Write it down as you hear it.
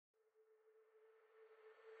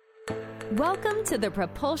Welcome to the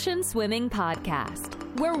Propulsion Swimming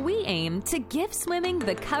Podcast, where we aim to give swimming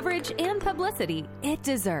the coverage and publicity it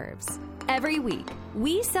deserves. Every week,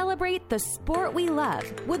 we celebrate the sport we love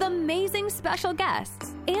with amazing special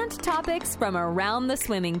guests and topics from around the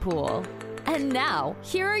swimming pool. And now,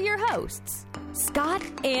 here are your hosts, Scott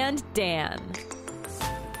and Dan.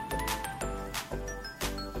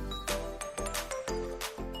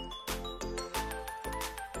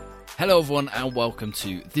 Hello everyone and welcome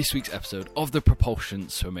to this week's episode of the Propulsion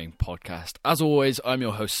Swimming Podcast. As always, I'm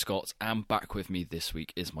your host Scott, and back with me this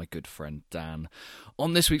week is my good friend Dan.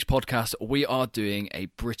 On this week's podcast, we are doing a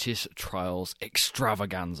British Trials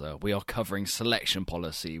extravaganza. We are covering selection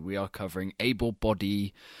policy, we are covering able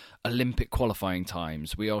body Olympic qualifying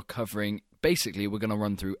times, we are covering, basically we're going to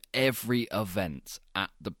run through every event at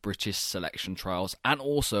the British Selection Trials and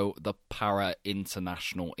also the Para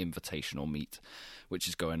International Invitational Meet, which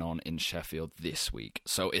is going on in Sheffield this week.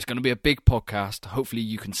 So it's going to be a big podcast. Hopefully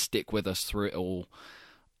you can stick with us through it all.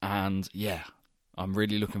 And yeah, I'm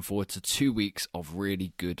really looking forward to 2 weeks of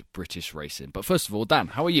really good British racing. But first of all, Dan,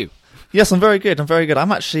 how are you? Yes, I'm very good.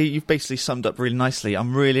 You've basically summed up really nicely.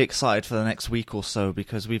 I'm really excited for the next week or so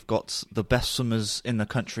because we've got the best swimmers in the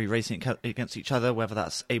country racing against each other, whether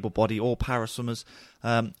that's able-body or para swimmers.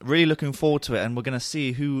 Really looking forward to it, and we're going to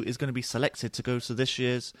see who is going to be selected to go to this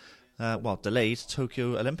year's delayed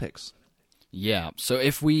Tokyo Olympics. Yeah, so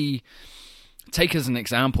if we take as an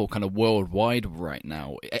example kind of worldwide right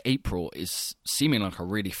now, April is seeming like a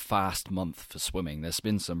really fast month for swimming. There's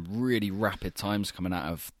been some really rapid times coming out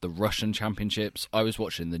of the Russian championships. I was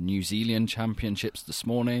watching the New Zealand championships this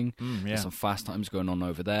morning. There's some fast times going on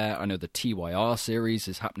over there. I know the TYR series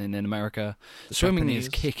is happening in America. Swimming is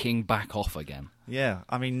kicking back off again. Yeah,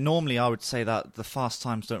 I mean, normally I would say that the fast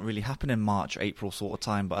times don't really happen in March, April sort of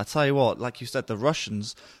time. But I tell you what, like you said, the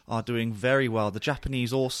Russians are doing very well. The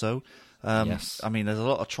Japanese also. Yes. I mean, there's a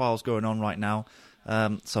lot of trials going on right now.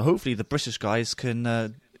 So hopefully the British guys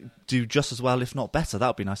can do just as well, if not better. That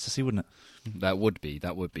would be nice to see, wouldn't it? That would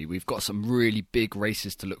be. We've got some really big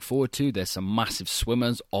races to look forward to. There's some massive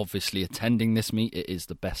swimmers obviously attending this meet. It is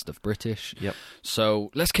the best of British. Yep.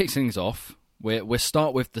 So let's kick things off. We'll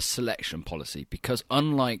start with the selection policy, because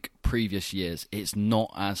unlike previous years, it's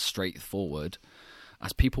not as straightforward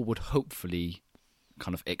as people would hopefully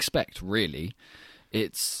kind of expect, really.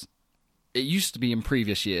 It used to be in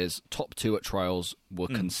previous years, top two at trials were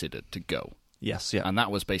considered to go. Yes, yeah. And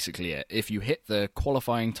that was basically it. If you hit the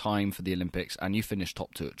qualifying time for the Olympics and you finished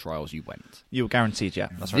top two at trials, you went. You were guaranteed, yeah.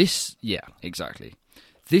 That's right. Yeah, exactly.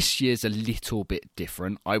 This year's a little bit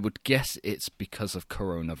different. I would guess it's because of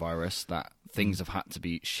coronavirus that things have had to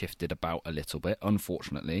be shifted about a little bit,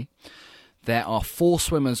 unfortunately. There are 4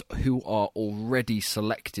 swimmers who are already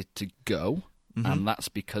selected to go. And that's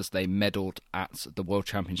because they medalled at the World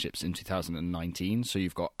Championships in 2019. So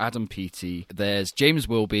you've got Adam Peaty, there's James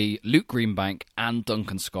Wilby, Luke Greenbank, and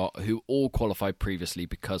Duncan Scott, who all qualified previously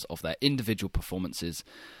because of their individual performances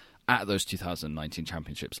at those 2019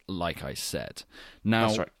 championships, like I said. Now,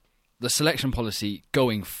 that's right. The selection policy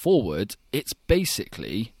going forward, it's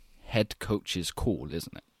basically head coach's call,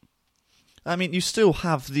 isn't it? I mean, you still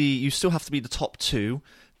have to be the top 2.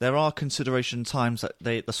 There are consideration times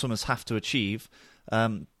that the swimmers have to achieve,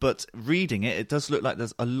 but reading it does look like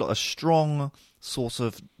there's a lot of strong sort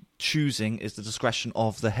of choosing is the discretion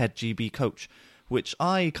of the head GB coach, which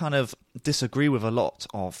I kind of disagree with a lot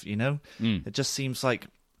of, you know? It just seems like,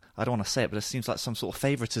 I don't want to say it, but it seems like some sort of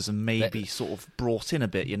favouritism may be sort of brought in a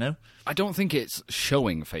bit, you know? I don't think it's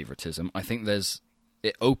showing favouritism. I think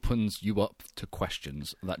it opens you up to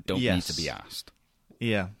questions that don't need to be asked.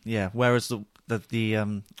 Yeah. Whereas the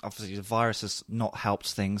obviously the virus has not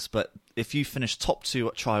helped things, but if you finish top 2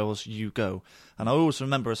 at trials, you go. And I always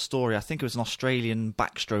remember a story, I think it was an Australian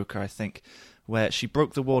backstroker, where she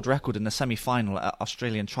broke the world record in the semi-final at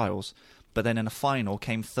Australian trials, but then in a final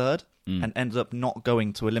came 3rd and ended up not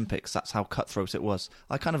going to Olympics. That's how cutthroat it was.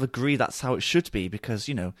 I kind of agree that's how it should be, because,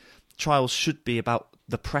 you know, trials should be about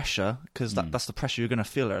the pressure, because that's the pressure you're going to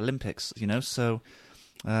feel at Olympics, you know, so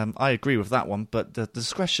I agree with that one, but the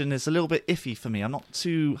discretion is a little bit iffy for me. I'm not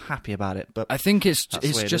too happy about it, but I think it's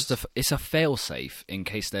a fail-safe in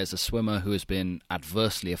case there's a swimmer who has been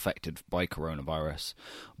adversely affected by coronavirus,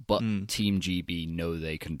 but Team GB know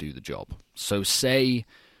they can do the job. So say,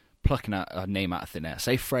 plucking out a name out of thin air,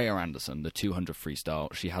 say Freya Anderson, the 200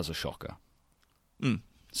 freestyle, she has a shocker.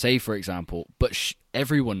 Say, for example, but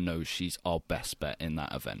everyone knows she's our best bet in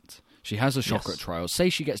that event. She has a shocker at trials.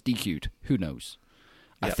 Say she gets DQ'd. Who knows?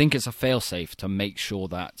 I think it's a fail-safe to make sure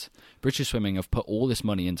that British Swimming have put all this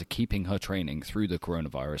money into keeping her training through the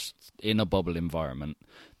coronavirus in a bubble environment,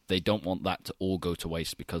 They don't want that to all go to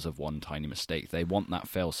waste because of one tiny mistake. They want that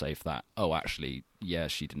fail-safe that, oh, actually, yeah,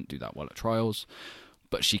 she didn't do that well at trials,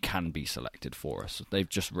 but she can be selected for us. They've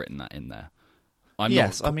just written that in there.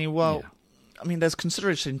 There's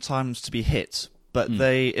consideration times to be hit, but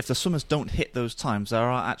if the swimmers don't hit those times, there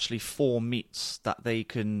are actually 4 meets that they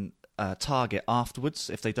can target afterwards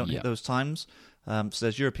if they don't hit those times. So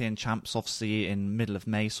there's European champs, obviously, in middle of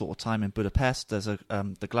May sort of time in Budapest. There's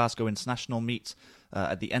the Glasgow International meet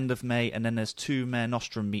at the end of May, and then there's 2 Mare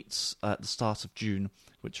Nostrum meets at the start of June,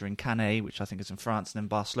 which are in Cannes, which I think is in France, and in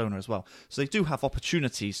Barcelona as well. So they do have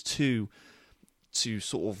opportunities to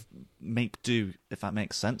sort of make do, if that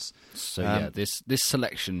makes sense. So this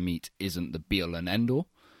selection meet isn't the be-all and end-all.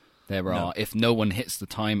 If no one hits the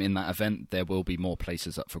time in that event, there will be more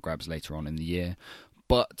places up for grabs later on in the year.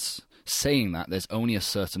 But saying that, there's only a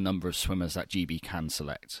certain number of swimmers that GB can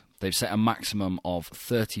select. They've set a maximum of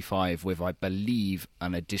 35 with, I believe,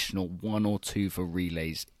 an additional 1 or 2 for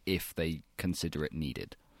relays if they consider it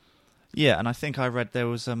needed. Yeah, and I think I read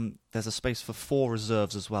there's a space for 4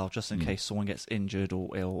 reserves as well, just in case someone gets injured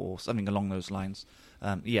or ill or something along those lines.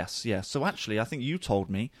 Yes. So actually, I think you told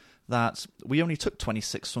me that we only took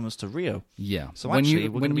 26 swimmers to Rio. Yeah. So actually,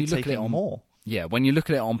 we're going to be taking more. Yeah, when you look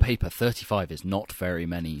at it on paper, 35 is not very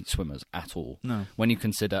many swimmers at all. No. When you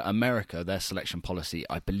consider America, their selection policy,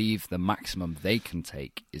 I believe the maximum they can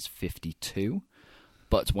take is 52.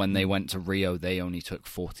 But when they went to Rio, they only took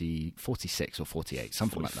 46 or 48,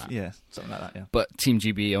 something like that. Yeah, something like that, yeah. But Team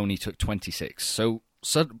GB only took 26. So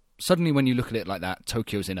suddenly when you look at it like that,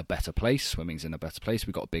 Tokyo's in a better place, swimming's in a better place,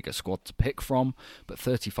 we've got a bigger squad to pick from, but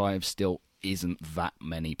 35 still isn't that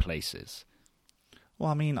many places. Well,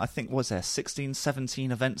 I mean, I think, was there 16,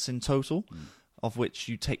 17 events in total, of which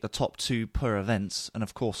you take the top 2 per event, and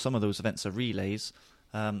of course some of those events are relays,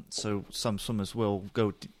 so some swimmers will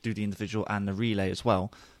go do the individual and the relay as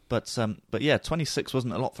well. But yeah, 26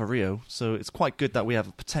 wasn't a lot for Rio, so it's quite good that we have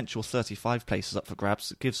a potential 35 places up for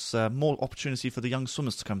grabs. It gives more opportunity for the young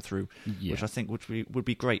swimmers to come through, which I think would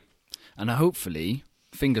be great. And hopefully,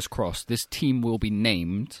 fingers crossed, this team will be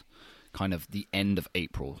named kind of the end of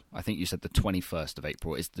April. I think you said the 21st of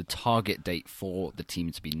April is the target date for the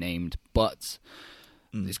team to be named, but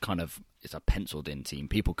it's a penciled in team.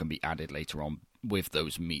 People can be added later on with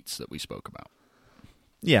those meets that we spoke about.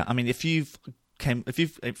 Yeah, I mean, if you're in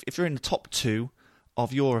the top 2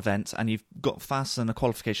 of your event and you've got faster than the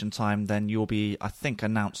qualification time, then you'll be, I think,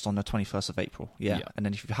 announced on the 21st of April. Yeah. And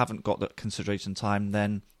then if you haven't got the consideration time,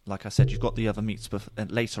 then, like I said, you've got the other meets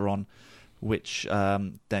later on, which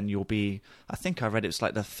then you'll be, I think I read it's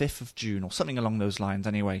like the 5th of June or something along those lines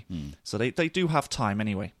anyway. So they do have time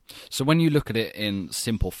anyway. So when you look at it in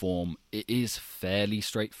simple form, it is fairly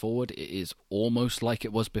straightforward. It is almost like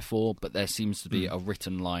it was before, but there seems to be a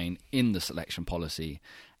written line in the selection policy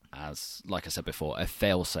as, like I said before, a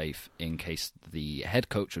fail-safe in case the head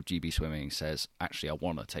coach of GB Swimming says, actually, I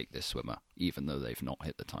want to take this swimmer, even though they've not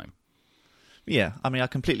hit the time. Yeah, I mean, I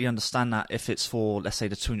completely understand that if it's for, let's say,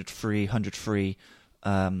 the 200 free, 100 free,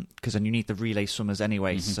 because then you need the relay swimmers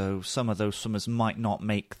anyway, so some of those swimmers might not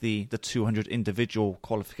make the 200 individual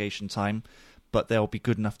qualification time, but they'll be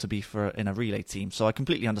good enough to be in a relay team. So I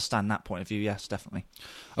completely understand that point of view, yes, definitely.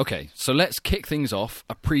 Okay, so let's kick things off,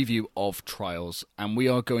 a preview of trials, and we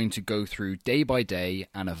are going to go through day by day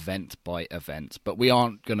and event by event, but we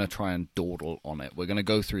aren't going to try and dawdle on it. We're going to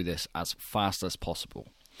go through this as fast as possible.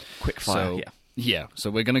 Quick fire, Yeah, so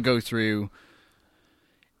we're going to go through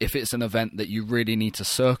if it's an event that you really need to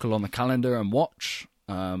circle on the calendar and watch,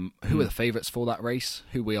 who are the favourites for that race,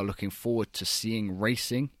 who we are looking forward to seeing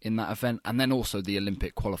racing in that event, and then also the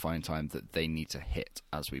Olympic qualifying time that they need to hit,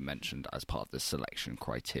 as we mentioned, as part of the selection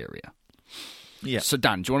criteria. Yeah. So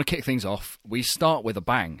Dan, do you want to kick things off? We start with a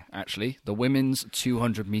bang, actually. The women's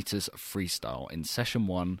 200 metres freestyle in session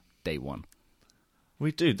 1, day 1.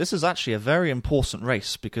 We do. This is actually a very important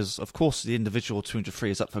race because, of course, the individual 200 free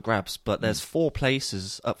is up for grabs, but there's 4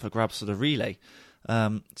 places up for grabs for the relay.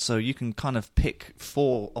 So you can kind of pick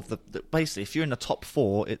 4 of the... Basically, if you're in the top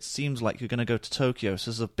 4, it seems like you're going to go to Tokyo. So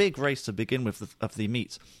it's a big race to begin with of the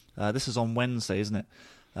meet. This is on Wednesday, isn't it?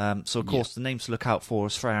 So, of course, the names to look out for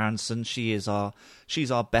is Freya Anderson. She's our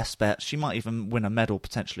best bet. She might even win a medal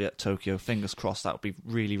potentially at Tokyo. Fingers crossed. That would be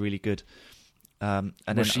really, really good. And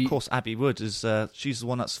then, of course, Abby Wood is she's the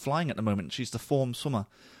one that's flying at the moment. She's the form swimmer.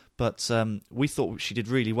 But we thought she did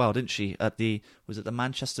really well, didn't she? At was it the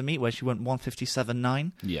Manchester meet where she went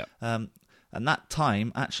 1:57.9? Yeah. And that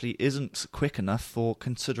time actually isn't quick enough for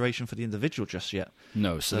consideration for the individual just yet.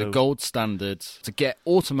 No, so the gold standard to get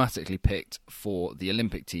automatically picked for the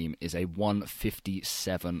Olympic team is a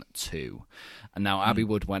 1:57.2. And now Abby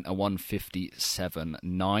Wood went a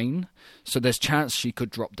 1:57.9. So there's chance she could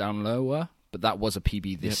drop down lower, but that was a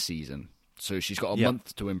PB this season. So she's got a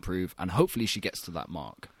month to improve, and hopefully she gets to that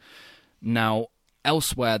mark. Now,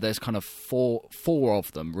 elsewhere, there's kind of four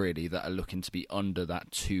of them, really, that are looking to be under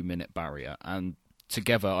that 2-minute barrier. And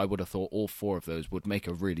together, I would have thought all 4 of those would make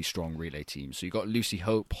a really strong relay team. So you've got Lucy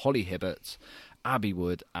Hope, Holly Hibbert, Abby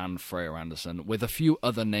Wood, and Freya Anderson, with a few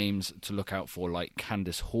other names to look out for, like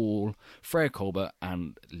Candice Hall, Freya Colbert,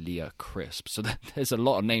 and Leah Crisp. So there's a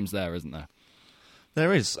lot of names there, isn't there?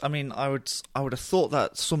 There is. I mean, I would have thought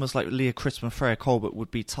that swimmers like Leah Crisp and Freya Colbert would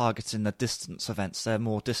be targeting the distance events. They're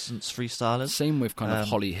more distance freestylers. Same with kind of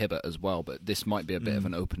Holly Hibbert as well, but this might be a bit of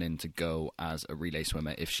an opening to go as a relay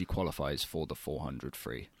swimmer if she qualifies for the 400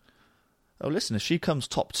 free. Oh, listen, if she comes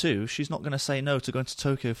top 2, she's not going to say no to going to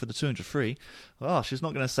Tokyo for the 200 free. Oh, she's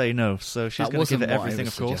not going to say no, so she's going to give it everything,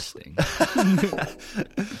 of course.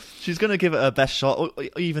 She's going to give it her best shot,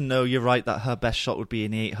 even though you're right that her best shot would be in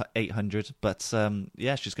the 800. But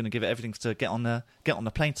she's going to give it everything to get on the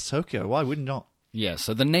plane to Tokyo. Why wouldn't not? Yeah,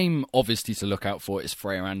 so the name obviously to look out for is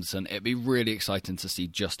Freya Anderson. It'd be really exciting to see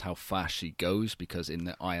just how fast she goes, because in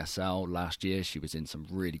the ISL last year she was in some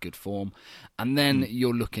really good form. And then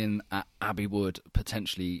you're looking at Abby Wood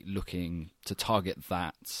potentially looking to target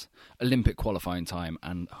that Olympic qualifying time,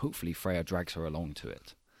 and hopefully Freya drags her along to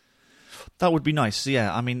it. That would be nice,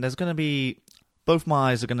 yeah. I mean, there's going to be... Both my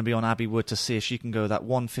eyes are going to be on Abby Wood to see if she can go that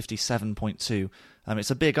 1:57.2.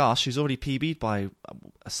 It's a big ask. She's already PB'd by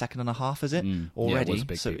a second and a half, is it? Already. Yeah, it was a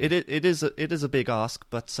big so PB. it is a big ask,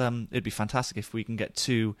 but it'd be fantastic if we can get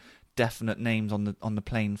 2 definite names on the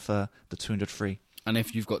plane for the 200 free. And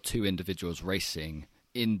if you've got 2 individuals racing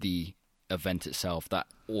in the event itself, that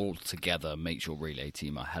all together makes your relay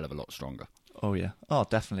team a hell of a lot stronger. Oh, yeah. Oh,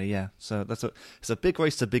 definitely, yeah. So it's a big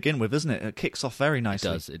race to begin with, isn't it? It kicks off very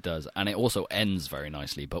nicely. It does. And it also ends very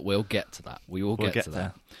nicely, but we'll get to that. We'll get to that.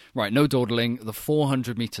 There. Right, no dawdling. The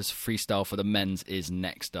 400 metres freestyle for the men's is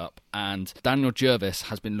next up. And Daniel Jervis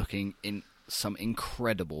has been looking in some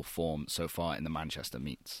incredible form so far in the Manchester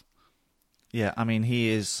meets. Yeah, I mean,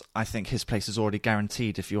 I think his place is already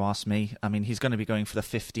guaranteed, if you ask me. I mean, he's going to be going for the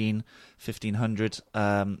 1500,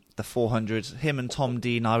 the 400. Him and Tom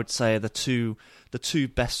Dean, I would say, are the two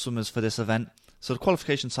best swimmers for this event. So the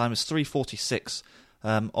qualification time is 3:46,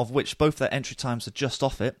 of which both their entry times are just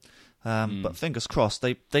off it. But fingers crossed,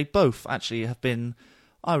 they both actually have been,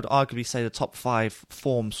 I would arguably say, the top 5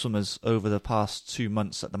 form swimmers over the past 2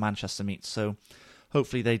 months at the Manchester meets. So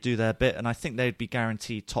hopefully they do their bit, and I think they'd be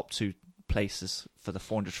guaranteed top 2 places for the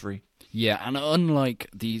 400 free. Yeah, and unlike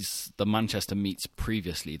the Manchester meets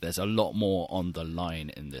previously, there's a lot more on the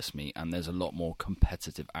line in this meet, and there's a lot more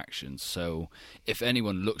competitive action. So if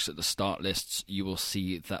anyone looks at the start lists, you will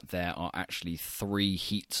see that there are actually 3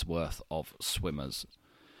 heats worth of swimmers,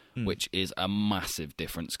 which is a massive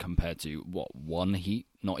difference compared to, 1 heat?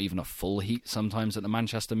 Not even a full heat sometimes at the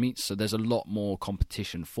Manchester meets. So there's a lot more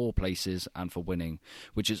competition for places and for winning,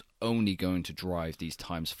 which is only going to drive these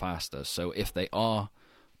times faster. So if they are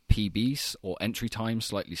PBs or entry times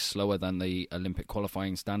slightly slower than the Olympic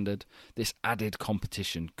qualifying standard, this added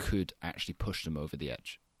competition could actually push them over the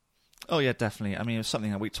edge. Oh yeah, definitely. I mean, it's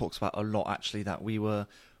something that we talked about a lot, actually, that we were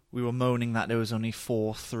moaning that there was only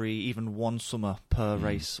 4, 3, even 1 swimmer per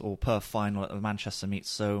race or per final at the Manchester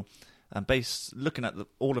meets. So looking at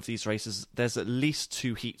all of these races, there's at least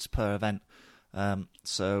 2 heats per event. I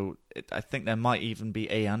think there might even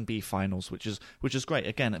be A and B finals, which is great.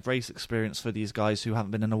 Again, a race experience for these guys who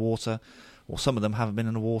haven't been in the water, or some of them haven't been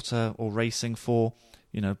in the water or racing for,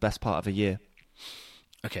 best part of a year.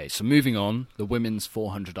 Okay, so moving on, the women's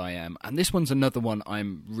 400 IM, and this one's another one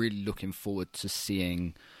I'm really looking forward to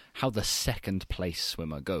seeing how the second place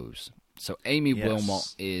swimmer goes. So Amy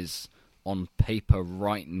Wilmot is on paper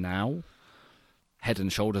right now head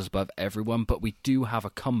and shoulders above everyone, but we do have a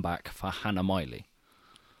comeback for Hannah Miley.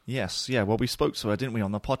 Yes, yeah. Well, we spoke to her, didn't we,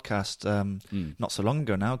 on the podcast not so long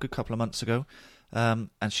ago now, a good couple of months ago, and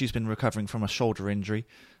she's been recovering from a shoulder injury.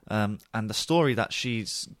 And the story that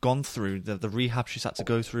she's gone through, the rehab she's had to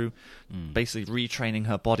go through, basically retraining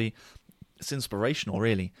her body, it's inspirational,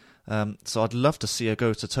 really. So I'd love to see her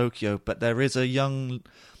go to Tokyo, but there is a young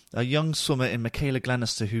swimmer in Michaela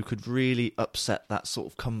Glenister who could really upset that sort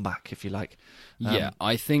of comeback, if you like. Yeah,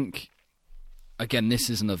 I think, again, this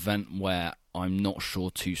is an event where I'm not sure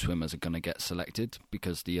 2 swimmers are going to get selected,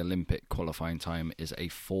 because the Olympic qualifying time is a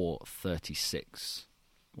 4:36.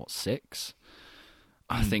 6?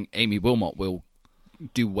 I think Amy Wilmot will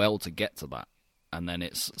do well to get to that, and then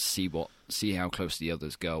it's see how close the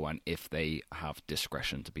others go and if they have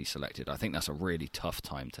discretion to be selected. I think that's a really tough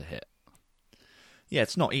time to hit. Yeah,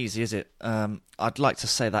 it's not easy, is it? I'd like to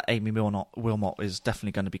say that Amy Wilmot is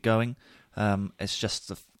definitely going to be going. It's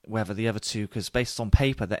just whether the other two, because based on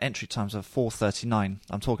paper, their entry times are 4:39.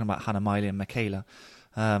 I'm talking about Hannah Miley and Michaela.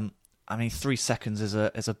 3 seconds is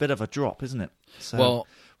a bit of a drop, isn't it? So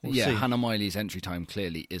we'll see. Hannah Miley's entry time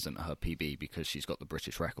clearly isn't her PB because she's got the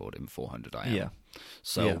British record in 400 IM. Yeah.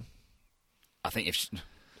 So yeah. I think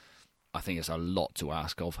it's a lot to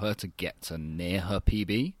ask of her to get to near her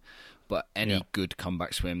PB. But any good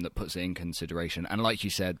comeback swim that puts it in consideration. And like you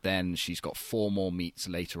said, then she's got 4 more meets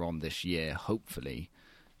later on this year, hopefully,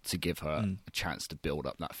 to give her a chance to build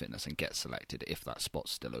up that fitness and get selected if that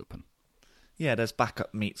spot's still open. Yeah, there's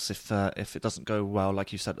backup meets if it doesn't go well,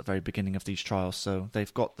 like you said at the very beginning of these trials. So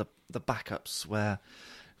they've got the backups where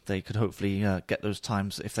they could hopefully get those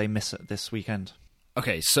times if they miss it this weekend.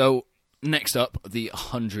 Okay, so next up, the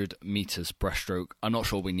 100 metres breaststroke. I'm not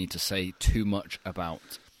sure we need to say too much about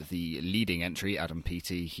the leading entry, Adam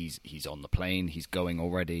Peaty. He's on the plane, he's going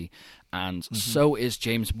already, and so is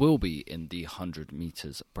James Wilby in the 100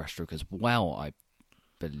 metres breaststroke as well, I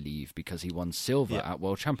believe, because he won silver at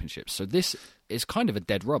World Championships. So this is kind of a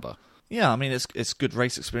dead rubber. Yeah, it's good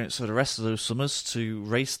race experience for the rest of those swimmers to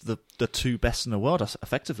race the 2 best in the world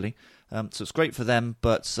effectively. So it's great for them,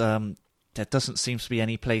 but there doesn't seem to be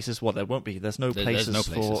any places. There won't be. There's no places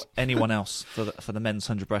for anyone else for the men's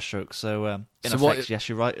 100 breaststroke. So yes,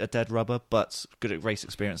 you're right, a dead rubber, but good at race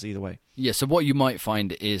experience either way. Yeah, so what you might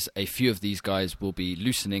find is a few of these guys will be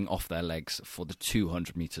loosening off their legs for the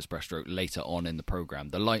 200 metres breaststroke later on in the programme.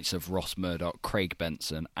 The likes of Ross Murdoch, Craig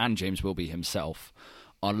Benson, and James Wilby himself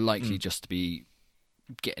are likely just to be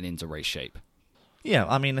getting into race shape. Yeah,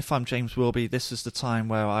 if I'm James Wilby, this is the time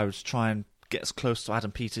where I would try and get as close to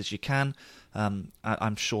Adam Peaty as you can.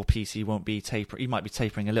 I'm sure Peaty won't be tapering. He might be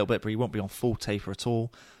tapering a little bit, but he won't be on full taper at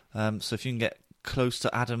all. So if you can get close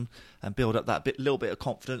to Adam and build up that little bit of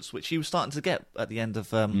confidence, which he was starting to get at the end of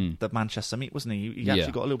the Manchester meet, wasn't he? He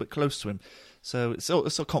actually got a little bit close to him. So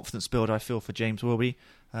it's a confidence builder, I feel, for James Wilby.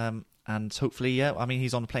 And hopefully,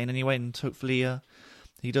 he's on the plane anyway, and hopefully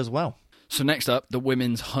he does well. So next up, the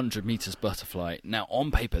women's 100 metres butterfly. Now,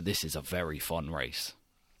 on paper, this is a very fun race.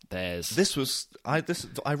 I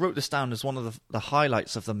wrote this down as one of the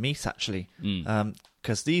highlights of the meet, actually,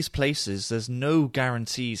 because these places, there's no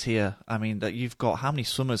guarantees here. That you've got, how many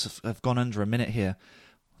swimmers have gone under a minute here?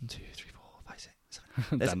 1, 2, 3, 4, 5, 6,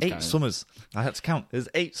 7. There's 8 swimmers. I had to count. There's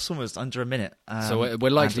 8 swimmers under a minute. So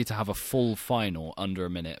we're likely to have a full final under a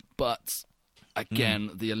minute. But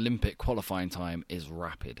again, the Olympic qualifying time is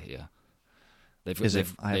rapid here. They've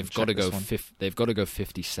got to go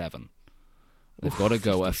 57. They've got to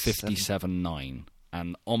go a 57.9,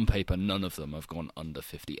 and on paper, none of them have gone under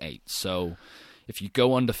 58. So if you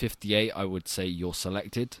go under 58, I would say you're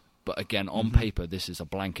selected. But again, on paper, this is a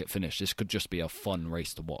blanket finish. This could just be a fun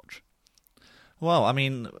race to watch. Well,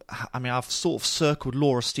 I've sort of circled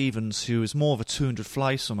Laura Stevens, who is more of a 200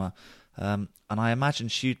 fly swimmer, and I imagine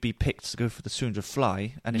she'd be picked to go for the 200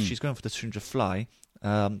 fly. And if she's going for the 200 fly,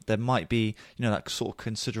 there might be, that sort of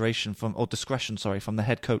consideration discretion from the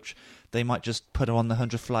head coach. They might just put her on the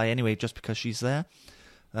 100 fly anyway, just because she's there.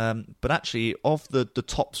 But actually, of the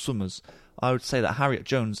top swimmers, I would say that Harriet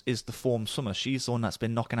Jones is the form swimmer. She's the one that's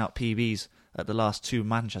been knocking out PBs at the last 2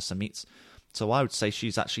 Manchester meets. So I would say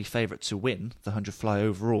she's actually favourite to win the 100 fly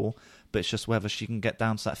overall. But it's just whether she can get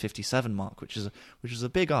down to that 57 mark, which is a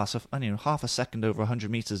big ask. Half a second over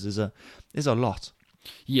 100 metres is a lot.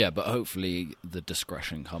 Yeah, but hopefully the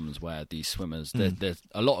discretion comes where these swimmers,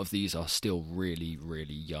 a lot of these are still really,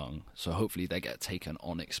 really young. So hopefully they get taken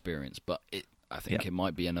on experience. But I think it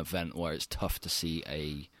might be an event where it's tough to see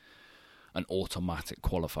an automatic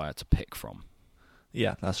qualifier to pick from.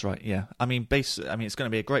 Yeah, that's right. Yeah, it's going to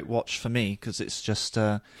be a great watch for me because it's just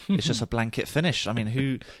a blanket finish.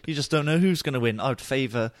 You just don't know who's going to win. I would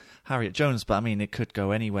favour Harriet Jones, but it could go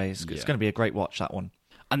anyway. It's going to be a great watch, that one.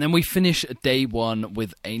 And then we finish day 1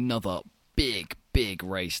 with another big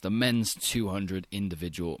race, the men's 200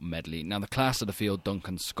 individual medley. Now, the class of the field,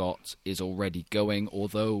 Duncan Scott, is already going,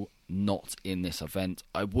 although not in this event.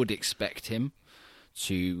 I would expect him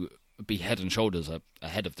to be head and shoulders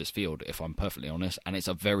ahead of this field, if I'm perfectly honest, and it's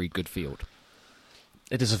a very good field.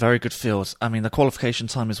 It is a very good field. The qualification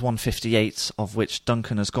time is 1:58, of which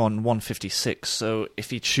Duncan has gone 1:56. So if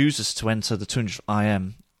he chooses to enter the 200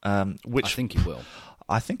 IM, which I think he will.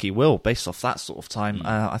 I think he will, based off that sort of time.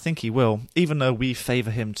 I think he will, even though we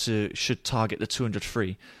favour him should target the 200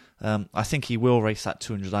 free. I think he will race that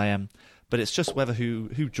 200 IM. But it's just whether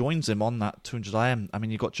who joins him on that 200 IM. I mean,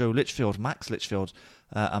 you've got Joe Litchfield, Max Litchfield,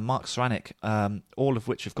 and Mark Sranic, all of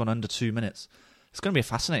which have gone under 2 minutes. It's going to be a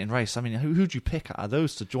fascinating race. I mean, who do you pick out of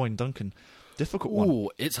those to join Duncan? Difficult one. Ooh,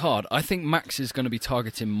 it's hard. I think Max is going to be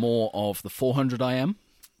targeting more of the 400 IM,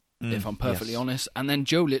 if I'm perfectly honest. And then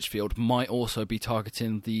Joe Litchfield might also be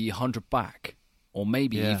targeting the 100 back, or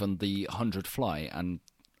maybe even the 100 fly. And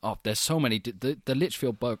there's so many. The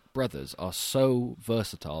Litchfield brothers are so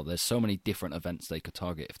versatile. There's so many different events they could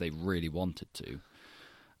target if they really wanted to,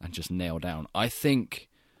 and just nail down. I think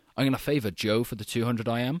I'm going to favour Joe for the 200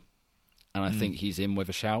 IM, and I think he's in with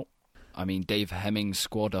a shout. I mean, Dave Hemming's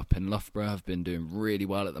squad up in Loughborough have been doing really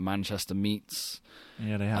well at the Manchester meets.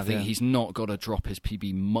 Yeah, they have. I think he's not got to drop his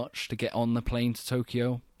PB much to get on the plane to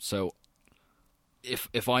Tokyo. So,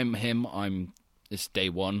 if I'm him, it's day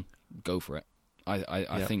one. Go for it.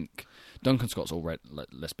 I think Duncan Scott's already.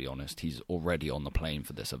 Let's be honest, he's already on the plane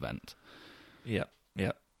for this event. Yeah.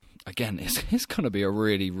 Again, it's going to be a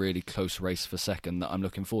really, really close race for second that I'm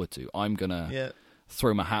looking forward to. I'm gonna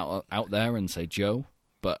throw my hat out there and say Joe,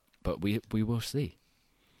 but we will see.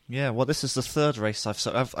 Yeah, well, this is the third race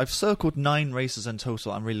I've circled 9 races in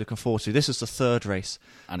total. I'm really looking forward to. This is the third race,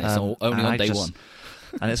 and it's only on day one.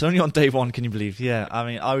 And it's only on day one. Can you believe? Yeah, I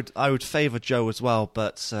mean, I would favour Joe as well,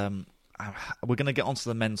 but we're going to get onto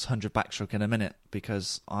the men's 100 backstroke in a minute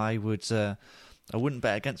because I wouldn't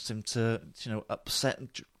bet against him to upset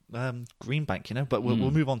Greenbank, but we'll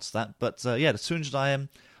move on to that. But the 200 IM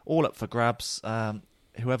all up for grabs.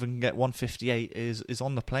 Whoever can get 158 is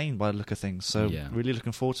on the plane by the look of things. So really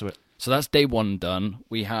looking forward to it. So that's day one done.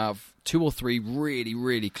 We have 2 or 3 really,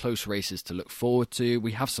 really close races to look forward to.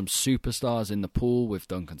 We have some superstars in the pool with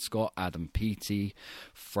Duncan Scott, Adam Peaty,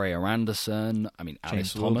 Freya Anderson. I mean,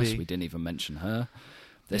 Alice Thomas, we didn't even mention her.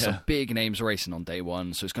 There's some big names racing on day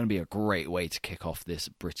one, so it's going to be a great way to kick off this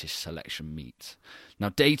British selection meet. Now,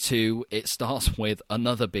 day 2, it starts with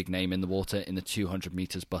another big name in the water in the 200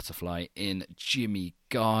 metres butterfly in Jimmy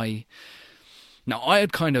Guy. Now, I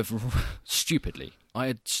had stupidly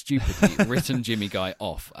written Jimmy Guy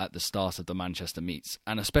off at the start of the Manchester meets,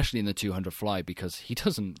 and especially in the 200 fly because he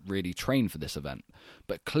doesn't really train for this event.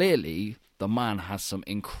 But clearly, the man has some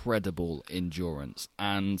incredible endurance,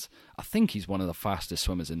 and I think he's one of the fastest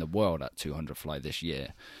swimmers in the world at 200 fly this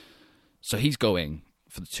year. So he's going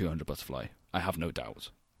for the 200 butterfly. I have no doubt.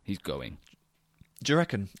 He's going. Do you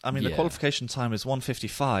reckon? I mean, the qualification time is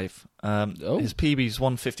 1:55. His PB is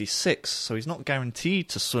 1:56, so he's not guaranteed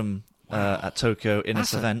to swim at Tokyo in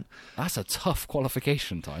this event. That's a tough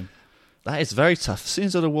qualification time. That is very tough.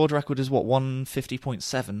 Seems though the world record is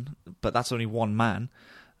 1:50.7, but that's only one man.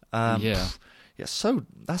 So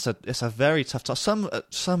it's a very tough.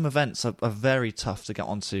 Some events are very tough to get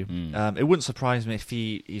onto. It wouldn't surprise me if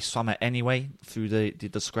he swam it anyway through the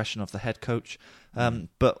discretion of the head coach.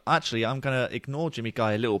 But actually, I'm going to ignore Jimmy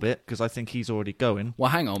Guy a little bit because I think he's already going.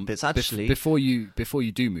 Well, hang on. It's actually before you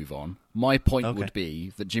do move on, my point would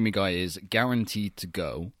be that Jimmy Guy is guaranteed to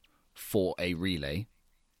go for a relay.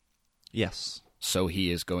 Yes. So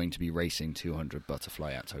he is going to be racing 200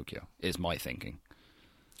 butterfly at Tokyo. Is my thinking.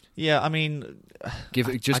 Yeah, I mean, give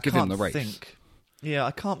him the race.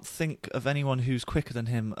 I can't think of anyone who's quicker than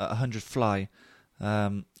him at 100 fly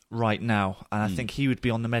right now, and I think he would be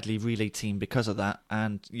on the medley relay team because of that.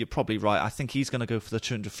 And you're probably right. I think he's going to go for the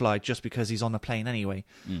 200 fly just because he's on the plane anyway.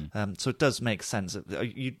 So it does make sense.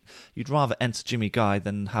 You'd rather enter Jimmy Guy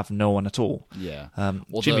than have no one at all. Yeah.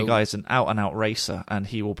 Jimmy Guy is an out-and-out racer, and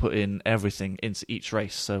he will put in everything into each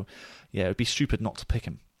race. So yeah, it would be stupid not to pick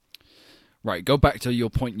him. Right, go back to your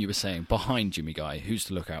point you were saying. Behind Jimmy Guy, who's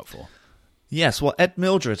to look out for? Yes, well, Ed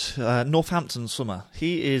Mildred, Northampton swimmer.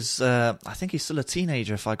 He is, I think he's still a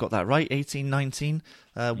teenager, if I got that right, 18, 19.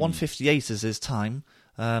 1:58 is his time.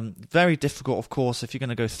 Very difficult, of course, if you're going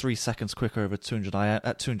to go 3 seconds quicker over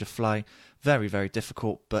 200 fly. Very, very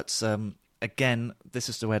difficult. But again, this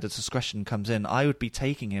is where the discretion comes in. I would be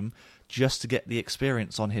taking him just to get the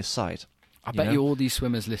experience on his side. I bet you all these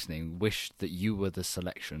swimmers listening wish that you were the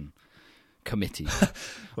selection committee.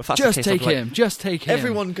 Just take him.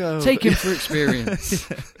 Everyone go. Take him for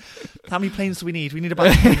experience. How many planes do we need? We need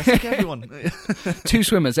about 10. Let's take everyone. 2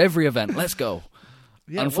 swimmers every event. Let's go.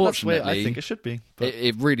 Yeah, unfortunately, well, I think it should be.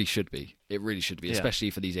 It really should be. It really should be, especially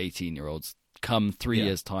for these 18-year-olds. Come 3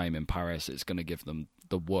 years' time in Paris, it's going to give them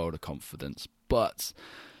the world of confidence. But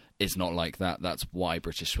it's not like that. That's why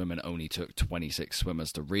British swimming only took 26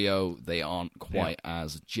 swimmers to Rio. They aren't quite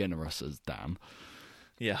as generous as Dan.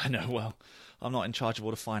 Yeah, I know. Well, I'm not in charge of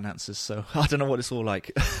all the finances, so I don't know what it's all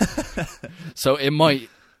like. So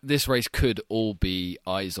this race could all be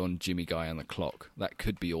eyes on Jimmy Guy and the clock. That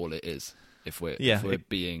could be all it is, if we're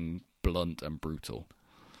being blunt and brutal.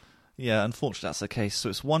 Yeah, unfortunately that's the case. So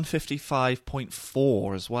it's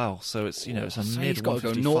 155.4 as well. So it's it's a mid He's got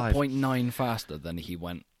to go 155. 0.9 faster than he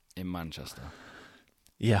went in Manchester.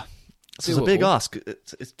 Yeah. So it's a big Doable. ask.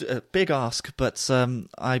 It's a big ask, but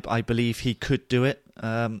I believe he could do it.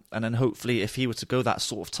 And then hopefully, if he were to go that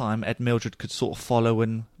sort of time, Ed Mildred could sort of follow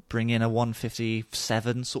and bring in a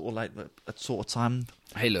 157 sort of like a sort of time.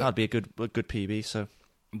 Hey, look, That'd be a good PB. So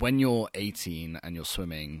when you're 18 and you're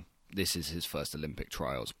swimming, this is his first Olympic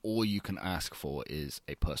trials. All you can ask for is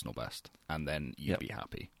a personal best, and then you'd be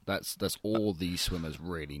happy. That's all these swimmers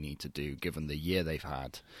really need to do, given the year they've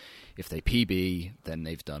had. If they PB, then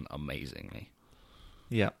they've done amazingly.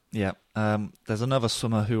 yeah. There's another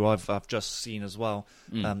swimmer who I've just seen as well,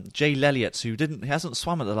 Jay Lelliott, who he hasn't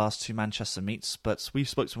swum at the last 2 Manchester meets, but we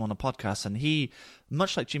spoke to him on a podcast, and he,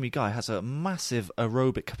 much like Jimmy Guy, has a massive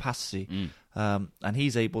aerobic capacity, and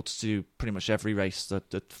he's able to do pretty much every race,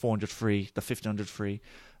 the 400 free, the 1500 free,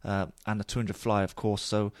 and the 200 fly, of course.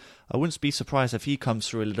 So I wouldn't be surprised if he comes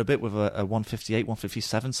through a little bit with a 158,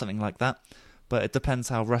 157, something like that. But it depends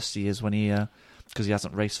how rusty he is when because he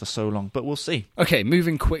hasn't raced for so long. But we'll see. Okay,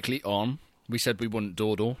 moving quickly on. We said we wouldn't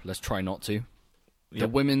dawdle. Let's try not to. The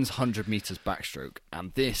Yep. women's 100 metres backstroke.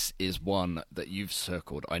 And this is one that you've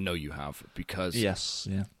circled. I know you have. Because Yes,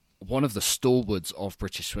 yeah. one of the stalwarts of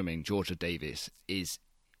British swimming, Georgia Davis, is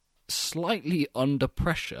slightly under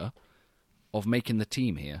pressure of making the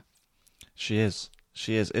team here. She is.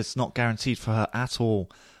 It's not guaranteed for her at all.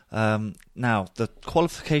 Now, the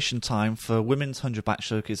qualification time for women's 100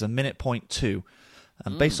 backstroke is 1:02.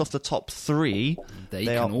 And based off the top 3, They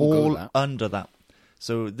they are can all go all that. under that.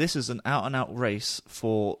 So this is an out-and-out race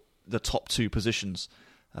for the top 2 positions.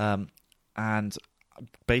 And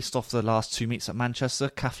based off the last 2 meets at Manchester,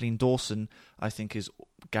 Kathleen Dawson, I think, is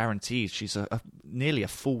guaranteed. She's nearly a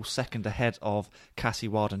full second ahead of Cassie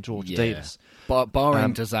Wild and Georgia Davis. But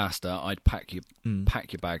barring disaster, I'd pack your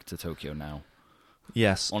bag to Tokyo now.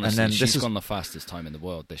 Yes, Honestly, and then she's gone the fastest time in the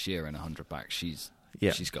world this year in 100 back. She's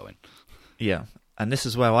going. Yeah, and this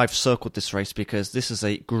is where I've circled this race because this is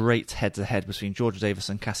a great head-to-head between Georgia Davis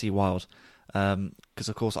and Cassie Wild. Because,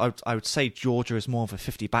 of course, I would say Georgia is more of a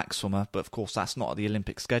 50-back swimmer, but, of course, that's not the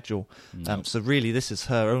Olympic schedule. No. So, really, this is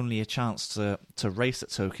her only a chance to race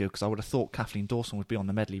at Tokyo, because I would have thought Kathleen Dawson would be on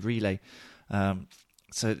the medley relay.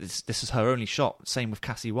 So this is her only shot. Same with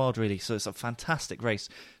Cassie Wild, really. So it's a fantastic race.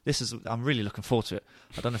 I'm really looking forward to it.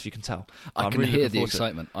 I don't know if you can tell. I can really hear looking the forward to it.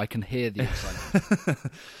 excitement. I can hear the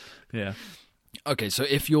excitement. Yeah. Okay, so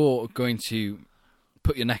if you're going to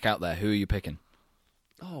put your neck out there, who are you picking?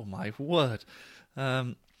 Oh my word!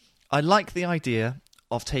 I like the idea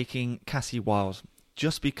of taking Cassie Wild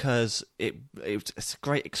just because it's a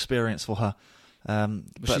great experience for her.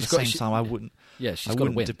 But at the same time, I wouldn't. Yeah, she's I got to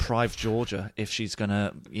wouldn't win. deprive Georgia if she's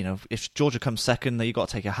gonna. If Georgia comes second, then you got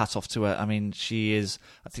to take your hat off to her. I mean,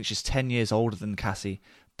 I think she's 10 years older than Cassie,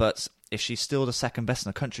 but if she's still the second best in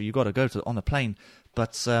the country, you got to go on the plane.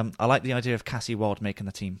 But I like the idea of Cassie Wild making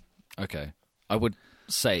the team. Okay, I would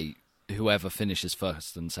say whoever finishes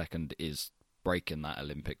first and second is breaking that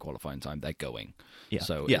Olympic qualifying time. They're going. Yeah.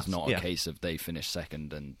 So Yes, it's not a yeah. case of they finish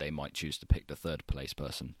second and they might choose to pick the third place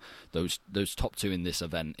person. Those top 2 in this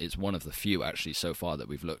event is one of the few actually so far that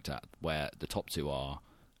we've looked at where the top 2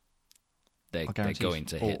 they're going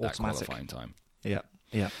to hit that automatic. qualifying time.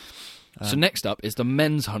 Yeah. So next up is the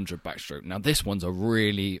men's 100 backstroke. Now this one's a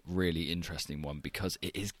really, really interesting one because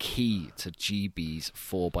it is key to GB's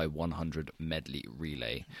 4x100 medley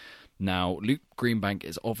relay. Now, Luke Greenbank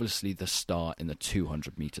is obviously the star in the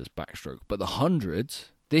 200 metres backstroke, but the 100,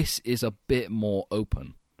 this is a bit more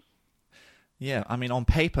open. Yeah, I mean, on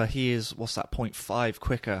paper, he is, 0.5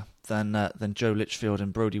 quicker than Joe Litchfield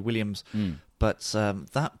and Brody Williams. But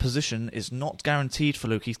that position is not guaranteed for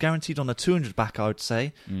Luke. He's guaranteed on the 200 back, I would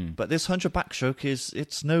say. But this 100 backstroke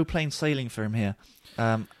it's no plain sailing for him here.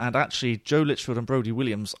 And actually, Joe Litchfield and Brody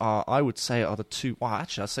Williams are the 2. Well,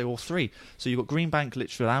 actually, I'd say all 3. So you've got Greenbank,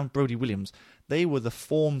 Litchfield, and Brody Williams. They were the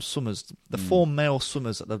form swimmers, the 4 male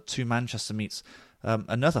swimmers at the 2 Manchester meets.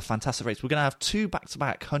 Another fantastic race. We're going to have 2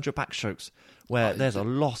 back-to-back 100 backstrokes where there's a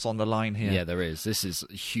lot on the line here. Yeah, there is. This is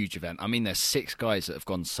a huge event. I mean, there's 6 guys that have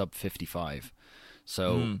gone sub 55.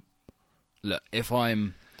 So, look, if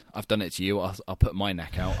I've done it to you, I'll put my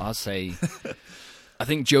neck out. I'll say, I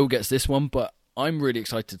think Joe gets this one, but I'm really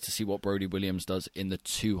excited to see what Brody Williams does in the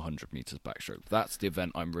 200 metres backstroke. That's the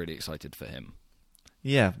event I'm really excited for him.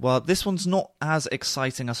 Yeah, well, this one's not as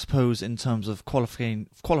exciting, I suppose, in terms of qualifying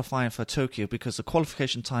for Tokyo, because the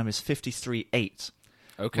qualification time is 53.8.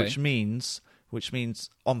 Okay. Which means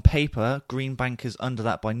on paper, Greenbank is under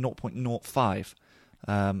that by 0.05.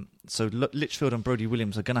 So Litchfield and Brodie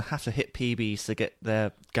Williams are going to have to hit PBs to get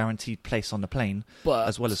their guaranteed place on the plane, But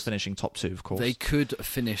as well as finishing top 2, of course. they could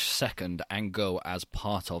finish second and go as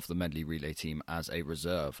part of the medley relay team as a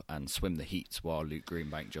reserve and swim the heats while Luke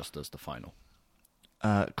Greenbank just does the final.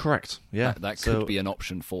 Correct, yeah. That could be an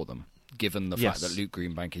option for them, given the fact Yes. that Luke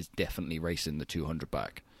Greenbank is definitely racing the 200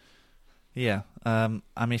 back. Yeah, I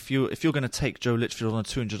mean, if you're going to take Joe Litchfield on a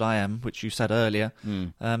 200 IM, which you said earlier,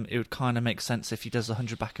 it would kind of make sense if he does the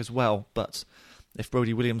 100 back as well. But if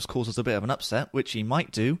Brodie Williams causes a bit of an upset, which he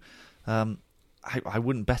might do, I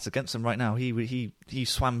wouldn't bet against him right now. He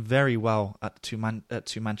swam very well at two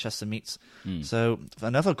Manchester meets, so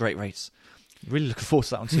another great race. Really looking forward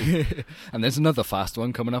to that one too. And there's another fast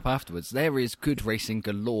one coming up afterwards. There is good racing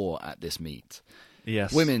galore at this meet.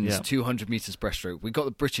 Yes, Women's yeah. 200 metres breaststroke. We got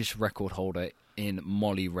the British record holder in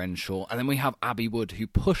Molly Renshaw, and then we have Abby Wood, who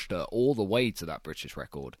pushed her all the way to that British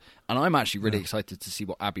record. And I'm actually really excited to see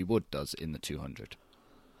what Abby Wood does in the 200.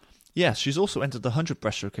 Yes, she's also entered the 100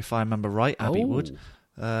 breaststroke, if I remember right, Abby Wood.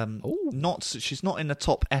 She's not in the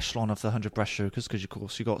top echelon of the 100 breaststrokers, because of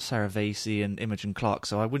course you got Sarah Vasey and Imogen Clark,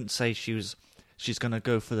 so I wouldn't say she's going to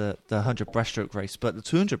go for the 100 breaststroke race, but the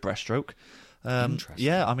 200 breaststroke.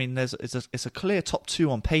 Yeah, I mean, it's a clear top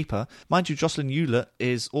 2 on paper. Mind you, Jocelyn Hewlett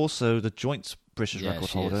is also the joint British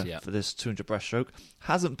record holder for this 200 breaststroke.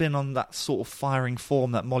 Hasn't been on that sort of firing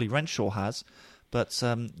form that Molly Renshaw has, but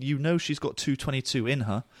she's got 2:22 in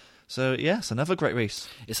her. So, yes, another great race.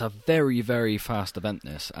 It's a very, very fast event,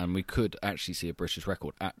 this, and we could actually see a British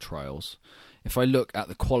record at trials. If I look at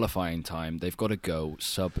the qualifying time, they've got to go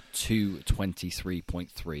sub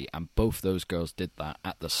 2:23.3, and both those girls did that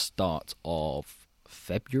at the start of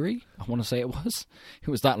February, I want to say it was. It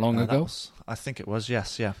was that long ago. I think it was,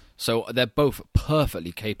 yes, yeah. So they're both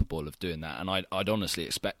perfectly capable of doing that, and I'd honestly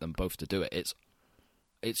expect them both to do it.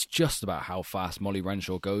 It's just about how fast Molly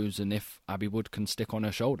Renshaw goes and if Abby Wood can stick on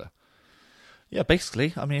her shoulder. Yeah,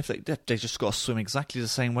 basically. I mean, if they just got to swim exactly the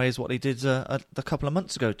same way as what they did a couple of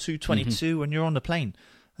months ago, 2:22 when you're on the plane.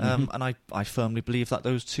 And I firmly believe that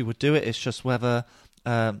those two would do it. It's just whether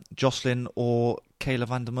Jocelyn or Kayla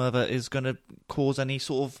van der Merwe is going to cause any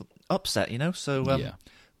sort of upset, So,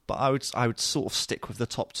 but I would sort of stick with the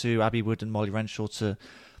top 2, Abby Wood and Molly Renshaw, to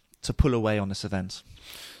pull away on this event.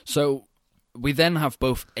 So we then have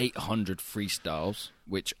both 800 freestyles,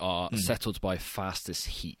 which are settled by fastest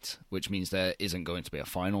heat, which means there isn't going to be a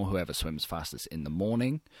final, whoever swims fastest in the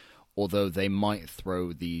morning, although they might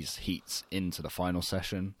throw these heats into the final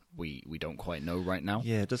session. We don't quite know right now.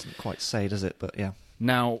 Yeah, it doesn't quite say, does it? But yeah.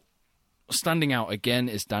 Now, standing out again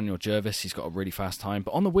is Daniel Jervis. He's got a really fast time.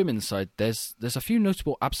 But on the women's side, there's a few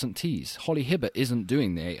notable absentees. Holly Hibbert isn't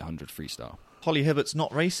doing the 800 freestyle. Holly Hibbert's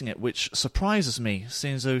not racing it, which surprises me,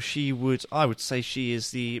 seeing as though I would say she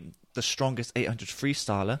is the strongest 800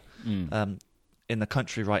 freestyler in the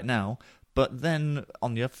country right now. But then,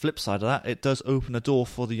 on the flip side of that, it does open a door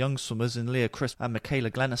for the young swimmers in Leah Crisp and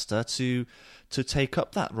Michaela Glenister to take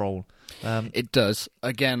up that role. It does.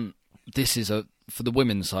 Again, this is for the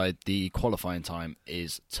women's side, the qualifying time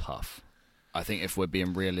is tough. I think if we're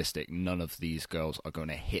being realistic, none of these girls are going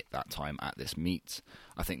to hit that time at this meet.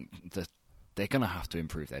 I think that they're going to have to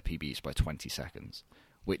improve their PBs by 20 seconds,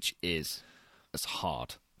 which is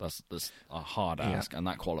hard. That's a hard ask, and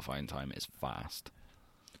that qualifying time is fast.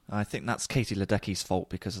 I think that's Katie Ledecky's fault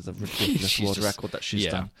because of the ridiculous world record that she's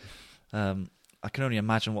done. I can only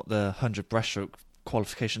imagine what the 100 breaststroke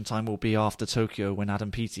qualification time will be after Tokyo when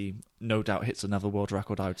Adam Peaty no doubt hits another world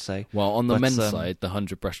record, I would say. Well, on the men's side, the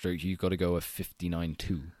 100 breaststroke, you've got to go a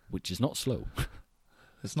 59.2, which is not slow.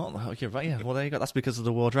 It's not. You're right. Yeah. Well, there you go. That's because of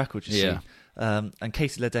the world record. You see. And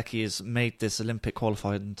Katie Ledecky has made this Olympic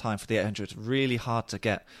qualifying time for the 800 really hard to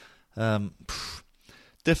get.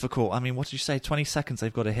 Difficult. I mean, what did you say? 20 seconds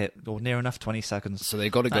they've got to hit, or near enough 20 seconds. So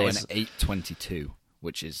they've got to go in 8:22,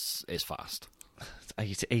 which is fast.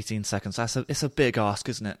 18 seconds. It's a big ask,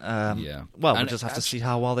 isn't it? Yeah. Well, we'll just have to see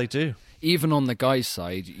how well they do. Even on the guys'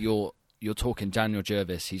 side, you're talking Daniel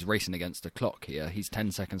Jervis. He's racing against the clock here. He's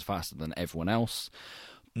 10 seconds faster than everyone else.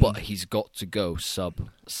 But he's got to go sub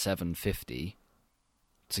 750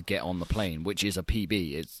 to get on the plane, which is a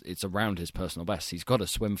PB. It's around his personal best. He's got to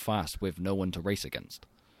swim fast with no one to race against.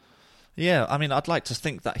 Yeah, I mean, I'd like to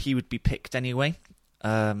think that he would be picked anyway,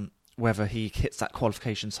 whether he hits that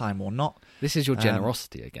qualification time or not. This is your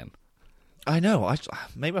generosity again. I know.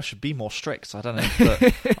 Maybe I should be more strict. I don't know,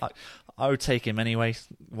 but I would take him anyway.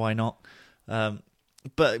 Why not?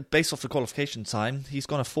 But based off the qualification time, he's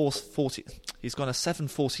gone a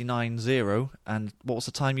 7:49.0, and what was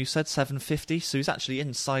the time you said? 7:50. So he's actually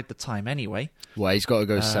inside the time anyway. Well, he's got to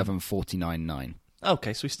go 7:49.9.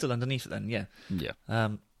 Okay, so he's still underneath it then, yeah. Yeah.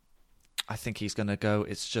 I think he's going to go.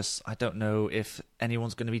 It's just, I don't know if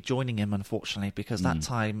anyone's going to be joining him, unfortunately, because that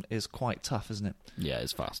time is quite tough, isn't it? Yeah,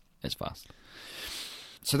 it's fast. It's fast.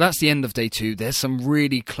 So that's the end of day 2. There's some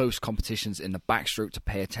really close competitions in the backstroke to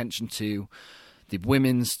pay attention to. The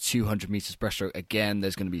women's 200 metres breaststroke, again,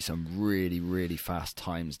 there's going to be some really, really fast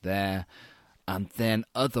times there. And then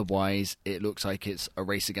otherwise, it looks like it's a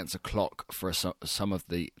race against the clock for some of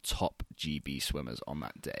the top GB swimmers on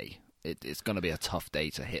that day. It's going to be a tough day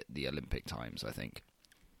to hit the Olympic times, I think.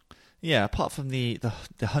 Yeah, apart from the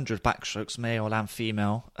 100 backstrokes, male and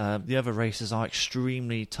female, the other races are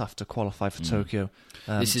extremely tough to qualify for Tokyo.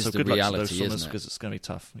 This is so the good luck to reality, those swimmers, isn't it? because it's going to be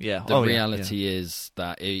tough. Yeah. The reality is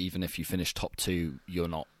that even if you finish top 2, you're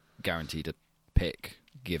not guaranteed a pick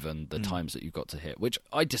given the times that you've got to hit, which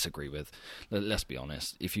I disagree with. Let's be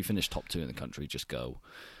honest. If you finish top 2 in the country, just go.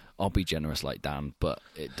 I'll be generous like Dan, but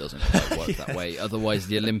it doesn't quite work that way. Otherwise,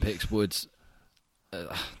 the Olympics would...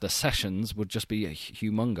 the sessions would just be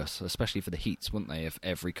humongous, especially for the heats, wouldn't they, if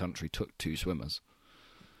every country took 2 swimmers?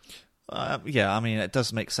 Yeah, I mean, it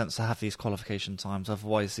does make sense to have these qualification times.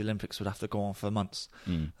 Otherwise, the Olympics would have to go on for months.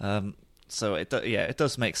 So, it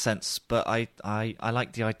does make sense. But I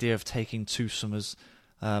like the idea of taking 2 swimmers,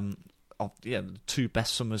 2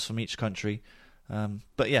 best swimmers from each country.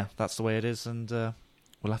 But yeah, that's the way it is, and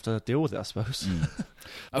we'll have to deal with it, I suppose.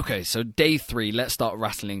 Okay, so day 3, let's start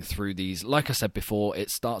rattling through these. Like I said before,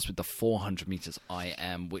 it starts with the 400 metres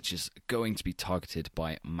IM, which is going to be targeted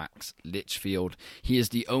by Max Litchfield. He is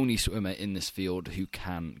the only swimmer in this field who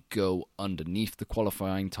can go underneath the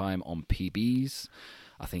qualifying time on PBs.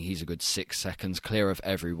 I think he's a good 6 seconds clear of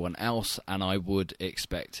everyone else, and I would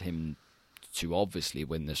expect him to obviously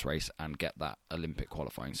win this race and get that Olympic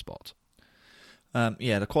qualifying spot.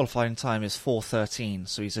 The qualifying time is 4:13,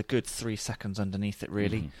 so he's a good 3 seconds underneath it,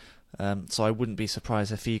 really. So I wouldn't be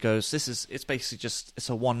surprised if he goes. It's basically it's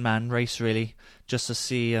a one-man race, really, just to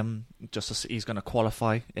see he's going to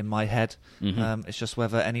qualify. In my head, it's just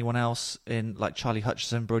whether anyone else in like Charlie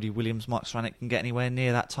Hutchison, Brody Williams, Mark Stranick can get anywhere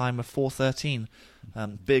near that time of 4:13.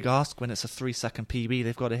 Big ask when it's a 3-second PB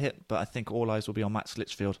they've got to hit, but I think all eyes will be on Max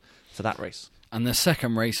Litchfield for that race. And the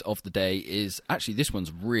second race of the day is... Actually, this one's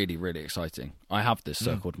really, really exciting. I have this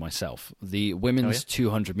circled myself. The women's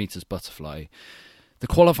 200 metres butterfly. The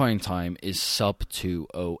qualifying time is sub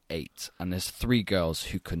 2:08, and there's 3 girls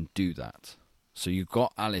who can do that. So you've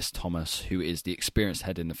got Alice Thomas, who is the experienced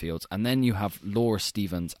head in the fields, and then you have Laura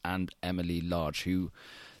Stevens and Emily Large, who...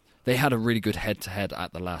 They had a really good head-to-head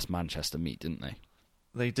at the last Manchester meet, didn't they?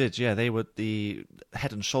 They did, yeah. They were the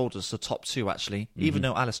head and shoulders, the top 2, actually. Even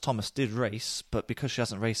though Alice Thomas did race, but because she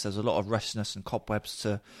hasn't raced, there's a lot of rustiness and cobwebs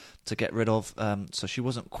to get rid of. So she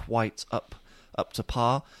wasn't quite up to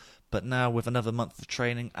par. But now, with another month of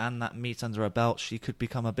training and that meet under her belt, she could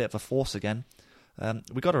become a bit of a force again.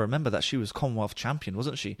 We got to remember that she was Commonwealth champion,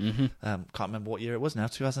 wasn't she? Can't remember what year it was now.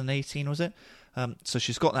 2018, was it? So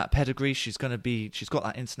she's got that pedigree. She's got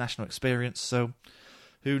that international experience. So.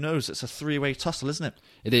 Who knows? It's a 3-way tussle, isn't it?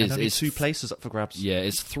 It is. And only it's 2 places up for grabs. Yeah,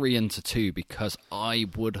 it's 3-2 because I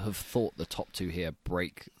would have thought the top 2 here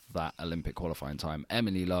break that Olympic qualifying time.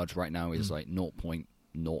 Emily Large right now is like 0.04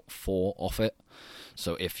 off it.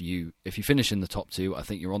 So if you finish in the top 2, I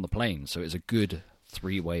think you're on the plane. So it's a good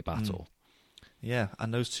 3-way battle. Yeah,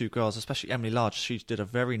 and those 2 girls, especially Emily Large, she did a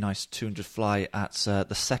very nice 200 fly at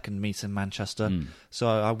the second meet in Manchester. So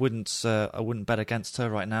I wouldn't bet against her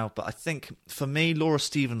right now. But I think for me, Laura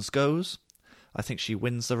Stevens goes. I think she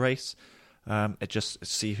wins the race. It just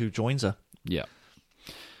see who joins her. Yeah.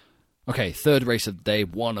 Okay, third race of the day,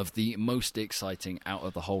 one of the most exciting out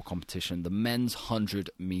of the whole competition, the men's 100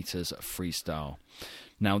 metres freestyle.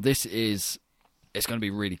 Now it's going to be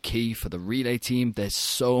really key for the relay team. There's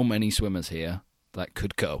so many swimmers here that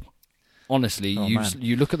could go. Honestly,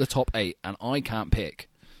 you look at the top 8, and I can't pick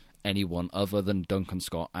anyone other than Duncan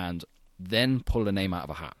Scott and then pull a name out of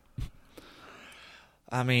a hat.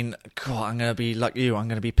 I mean, God, I'm going to be like you. I'm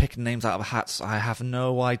going to be picking names out of hats. I have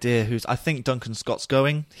no idea who's... I think Duncan Scott's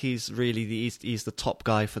going. He's really he's the top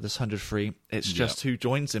guy for this 100 free. It's just who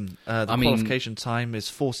joins him. The qualification time is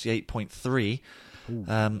 48.3.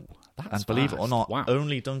 And believe it or not,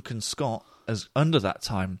 only Duncan Scott is under that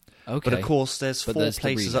time. Okay. But of course, there's 4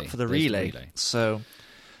 places up for the relay. So,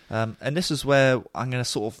 and this is where I'm going to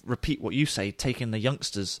sort of repeat what you say, taking the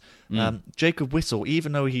youngsters. Jacob Whittle,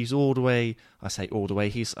 even though he's all the way,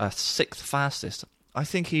 he's a 6th fastest. I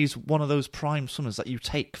think he's one of those prime swimmers that you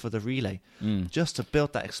take for the relay, just to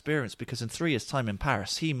build that experience, because in 3 years' time in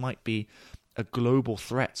Paris, he might be a global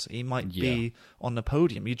threat. He might be on the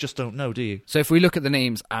podium. You just don't know, do you? So if we look at the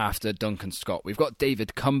names after Duncan Scott, we've got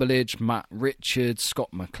David Cumberledge, Matt Richards, Scott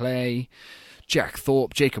McClay, Jack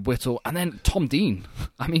Thorpe, Jacob Whittle, and then Tom Dean.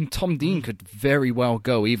 I mean, Tom Dean could very well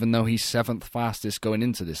go, even though he's 7th fastest going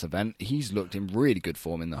into this event. He's looked in really good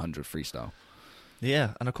form in the 100 freestyle.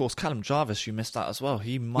 Yeah, and of course Callum Jarvis, you missed that as well.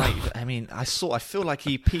 He might. I mean, I feel like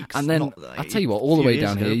he peaks. And then I tell you what, all the way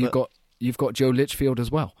down here, you've got Joe Litchfield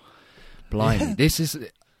as well. Blimey, this is.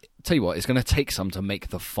 Tell you what, it's going to take some to make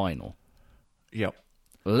the final. Yep.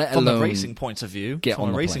 From a racing point of view,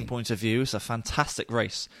 it's a fantastic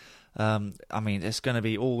race. I mean, it's going to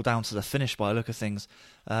be all down to the finish by the look of things.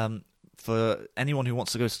 For anyone who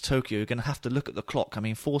wants to go to Tokyo, you're going to have to look at the clock. I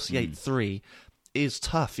mean, 48.3 is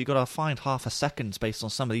tough. You've got to find half a second based on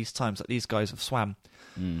some of these times that these guys have swam.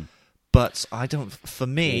 But for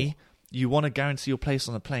me, you want to guarantee your place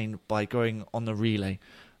on the plane by going on the relay,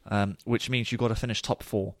 which means you've got to finish top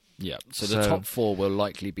 4. Yeah, so the top 4 will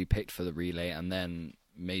likely be picked for the relay, and then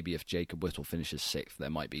maybe if Jacob Whittle finishes 6th,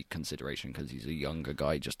 there might be consideration because he's a younger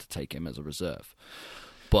guy just to take him as a reserve.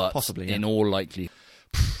 But possibly, in all likelihood,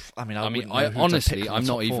 I honestly, I'm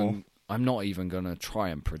not even going to try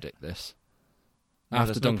and predict this. No,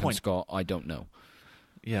 after Duncan Scott, I don't know.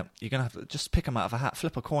 Yeah, you're going to have to just pick them out of a hat,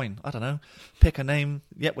 flip a coin. I don't know, pick a name.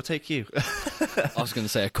 Yep, we'll take you. I was going to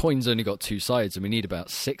say a coin's only got 2 sides, and we need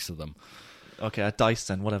about 6 of them. Okay, a dice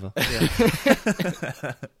then, whatever.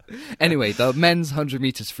 Yeah. Anyway, the men's 100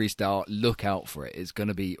 meters freestyle, look out for it. It's going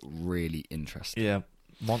to be really interesting. Yeah,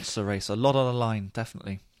 monster race. A lot on the line,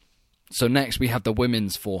 definitely. So next we have the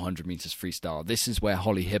women's 400 meters freestyle. This is where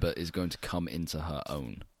Holly Hibbert is going to come into her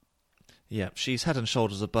own. Yeah, she's head and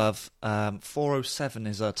shoulders above. 4:07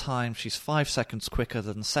 is her time. She's 5 seconds quicker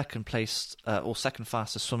than second placed or second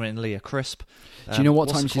fastest swimmer in Leah Crisp. Do you know what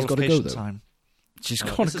time she's got to go though? Time? She's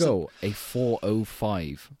got to go a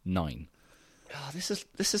 4:05.9. Oh,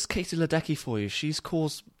 this is Katie Ledecky for you. She's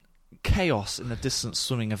caused chaos in the distance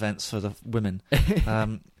swimming events for the women.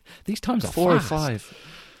 These times are 4:05.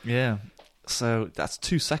 Yeah. So that's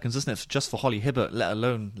 2 seconds, isn't it, just for Holly Hibbert, let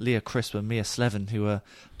alone Leah Crisp and Mia Slevin, who are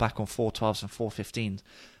back on 4:12s and 4:15s.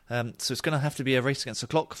 So it's going to have to be a race against the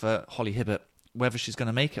clock for Holly Hibbert. Whether she's going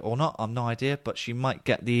to make it or not, I've no idea, but she might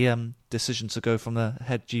get the decision to go from the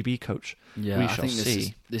head GB coach. Yeah, we I shall think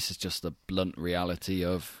see. This is just the blunt reality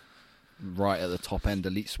of right at the top end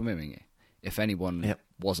elite swimming. If anyone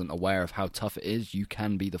wasn't aware of how tough it is, you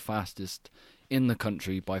can be the fastest in the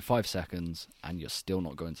country by 5 seconds, and you're still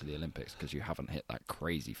not going to the Olympics because you haven't hit that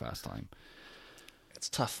crazy fast time. It's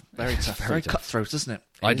tough, very tough, very cutthroat, isn't it?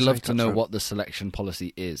 I'd love to know what the selection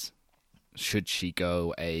policy is. Should she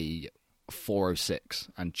go a 4:06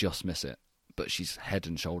 and just miss it, but she's head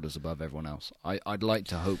and shoulders above everyone else? I'd like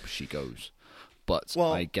to hope she goes, but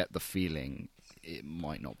I get the feeling it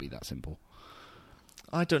might not be that simple.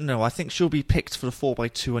 I don't know. I think she'll be picked for the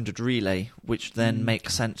 4x200 relay, which then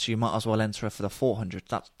makes sense. You might as well enter her for the 400.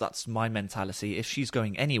 That's my mentality. If she's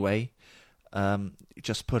going anyway,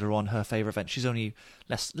 just put her on her favourite event. She's only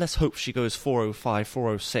let's hope she goes 4:05,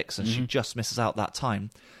 4:06, and she just misses out that time.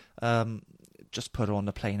 Just put her on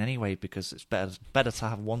the plane anyway, because it's better to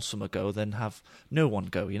have one swimmer go than have no one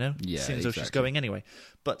go. You know, yeah, seems though she's going anyway.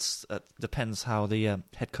 But depends how the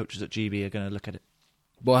head coaches at GB are going to look at it.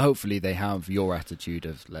 Well, hopefully they have your attitude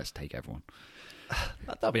of let's take everyone.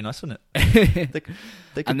 That'd be nice, wouldn't it? They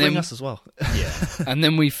could bring us as well. Yeah. And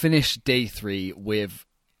then we finish day 3 with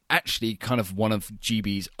actually kind of one of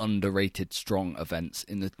GB's underrated strong events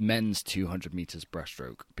in the men's 200 metres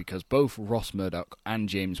breaststroke, because both Ross Murdoch and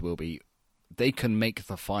James Wilby, they can make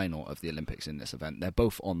the final of the Olympics in this event. They're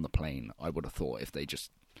both on the plane, I would have thought, if they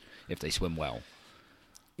swim well.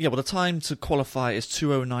 Yeah, well, the time to qualify is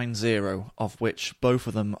 2:09.0, of which both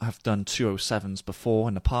of them have done 2:07s before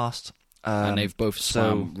in the past. And they've both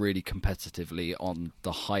swum really competitively on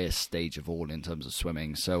the highest stage of all in terms of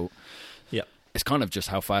swimming. So it's kind of just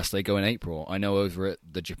how fast they go in April. I know over at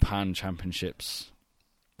the Japan Championships,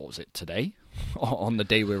 what was it, today? On the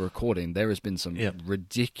day we're recording, there has been some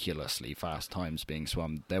ridiculously fast times being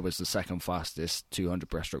swum. There was the second fastest 200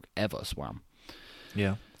 breaststroke ever swam.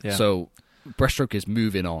 Yeah. So breaststroke is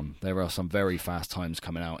moving on. There are some very fast times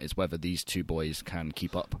coming out. It's whether these two boys can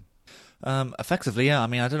keep up. Effectively, yeah. I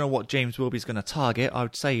mean, I don't know what James Wilby's going to target. I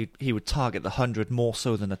would say he would target the 100 more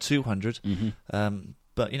so than the 200.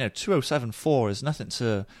 But, 2:07.4 is nothing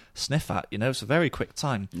to sniff at. It's a very quick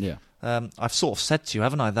time. Yeah. I've sort of said to you,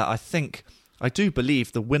 haven't I, that I do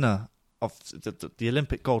believe the winner of the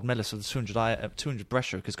Olympic gold medalist of the 200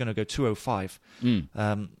 breaststroke is going to go 2:05.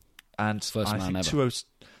 And first I man think ever.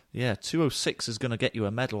 2:06 is going to get you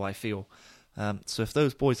a medal, I feel. So if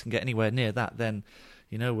those boys can get anywhere near that, then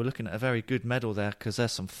we're looking at a very good medal there, because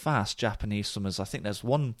there's some fast Japanese swimmers. I think there's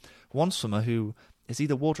one swimmer who is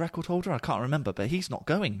either world record holder, I can't remember, but he's not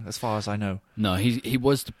going as far as I know. No, he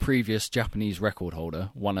was the previous Japanese record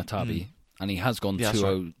holder, Wanatabe, and he has gone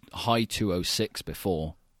high 206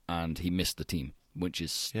 before, and he missed the team, which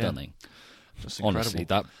is stunning. Just honestly,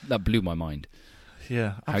 that blew my mind.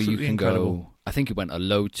 Yeah, how you can incredible. go. I think it went a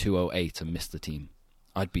low 208 and miss the team.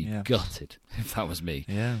 I'd be gutted if that was me.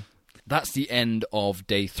 Yeah. That's the end of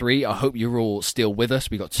day 3. I hope you're all still with us.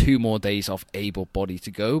 We've got 2 more days of able body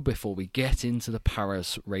to go before we get into the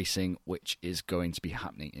Paris racing, which is going to be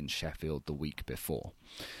happening in Sheffield the week before.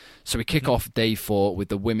 So we kick off day 4 with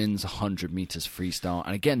the women's 100 metres freestyle.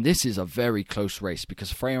 And again, this is a very close race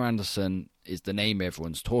because Freya Anderson is the name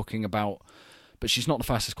everyone's talking about, but she's not the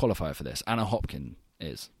fastest qualifier for this. Anna Hopkin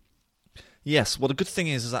is. Yes, well, the good thing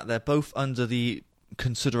is that they're both under the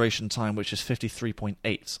consideration time, which is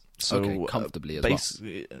 53.8. So okay, comfortably as well.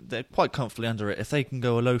 They're quite comfortably under it. If they can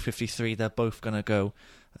go a low 53, they're both going to go.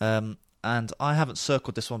 And I haven't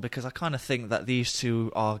circled this one because I kind of think that these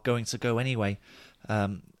two are going to go anyway.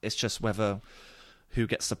 It's just who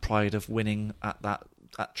gets the pride of winning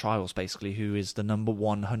at trials, basically, who is the number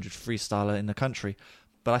 100 freestyler in the country.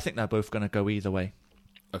 But I think they're both going to go either way.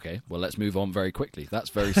 Okay, well, let's move on very quickly. That's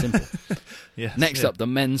very simple. Yes, Next up, the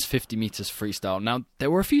men's 50 metres freestyle. Now, there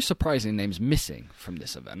were a few surprising names missing from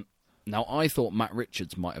this event. Now, I thought Matt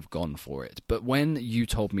Richards might have gone for it, but when you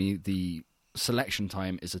told me the selection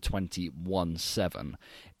time is a 21.7,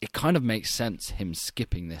 it kind of makes sense him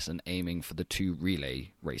skipping this and aiming for the 2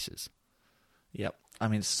 relay races. Yep. I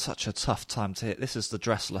mean, it's such a tough time to hit. This is the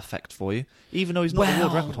Dressel effect for you. Even though he's not the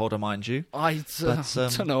world record holder, mind you. I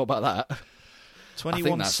don't know about that.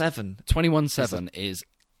 21.7. 21.7 is...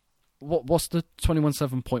 What's the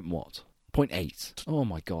 21.7 point what? 0.8. Oh,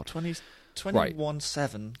 my God.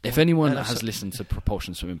 21.7. If anyone has listened to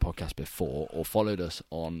Propulsion Swimming Podcast before or followed us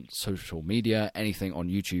on social media, anything on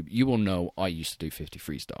YouTube, you will know I used to do 50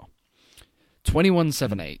 freestyle.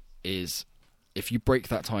 21.78 is... If you break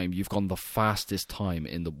that time, you've gone the fastest time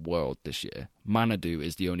in the world this year. Manadou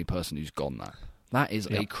is the only person who's gone that. That is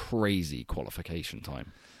a crazy qualification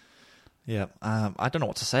time. Yeah, I don't know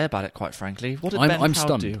what to say about it, quite frankly. What did Ben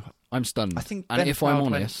Proud do? I'm stunned. I think if I'm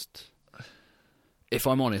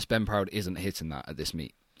honest, Ben Proud isn't hitting that at this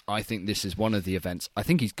meet. I think this is one of the events. I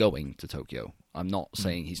think he's going to Tokyo. I'm not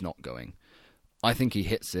saying he's not going. I think he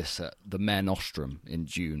hits this at the Mare Nostrum in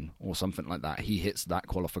June or something like that. He hits that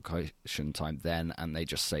qualification time then, and they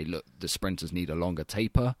just say, look, the sprinters need a longer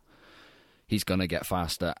taper. He's going to get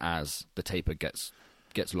faster as the taper gets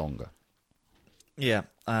longer. Yeah,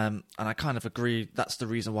 and I kind of agree. That's the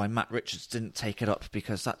reason why Matt Richards didn't take it up,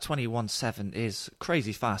 because that 21.7 is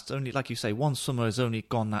crazy fast. Only, like you say, one swimmer has only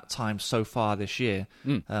gone that time so far this year.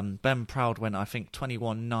 Ben Proud went, I think,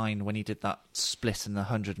 21.9 when he did that split in the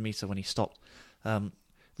 100 metre when he stopped.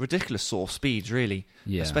 Ridiculous sort of speeds, really,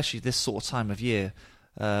 especially this sort of time of year.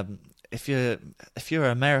 If you're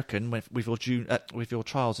American with your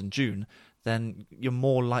trials in June, then you're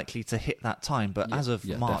more likely to hit that time. But as of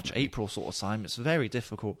March, definitely. April sort of time, it's very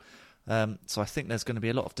difficult. So I think there's going to be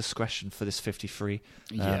a lot of discretion for this 53.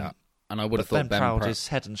 And I would have thought Ben Proud is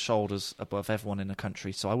head and shoulders above everyone in the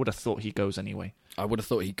country, so I would have thought he goes anyway. I would have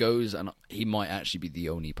thought he goes, and he might actually be the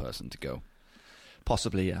only person to go.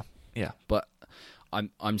 Possibly, yeah. But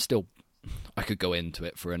I'm still... I could go into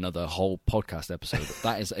it for another whole podcast episode.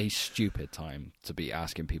 That is a stupid time to be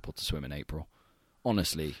asking people to swim in April.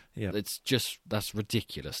 Honestly, that's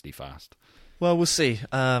ridiculously fast. Well, we'll see.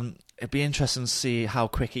 It'd be interesting to see how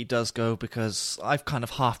quick he does go, because I've kind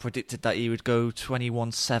of half predicted that he would go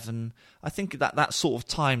 21.7. I think that sort of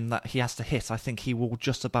time that he has to hit, I think he will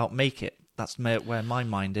just about make it. That's where my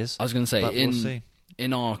mind is. I was going to say, we'll see.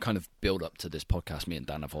 In our kind of build-up to this podcast, me and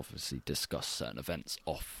Dan have obviously discussed certain events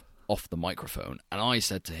off the microphone, and I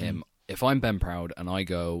said to him, if I'm Ben Proud and I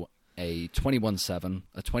go a 21.7,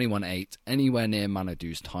 a 21.8, anywhere near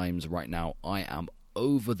Manadou's times right now, I am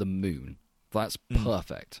over the moon. That's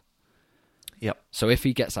perfect. Yep. So if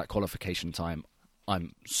he gets that qualification time,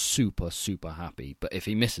 I'm super, super happy. But if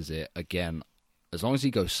he misses it, again, as long as he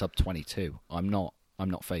goes sub 22, I'm not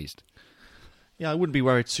fazed. Yeah, I wouldn't be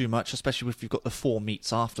worried too much, especially if you've got the 4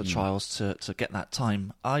 meets after trials to get that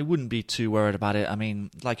time. I wouldn't be too worried about it. I mean,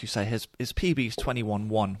 like you say, his PB is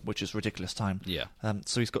 21.1, which is ridiculous time. Yeah.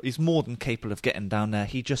 So he's more than capable of getting down there.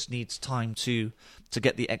 He just needs time to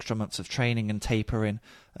get the extra months of training and taper in.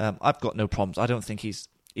 I've got no problems. I don't think he's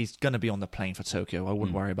going to be on the plane for Tokyo. I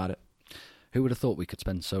wouldn't worry about it. Who would have thought we could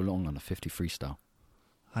spend so long on a 50 freestyle?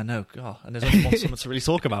 I know, God, and there's only one swimmer to really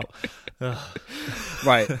talk about.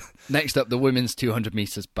 Right, next up, the women's 200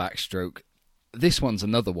 metres backstroke. This one's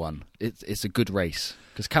another one. It's a good race,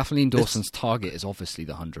 because Kathleen Dawson's target is obviously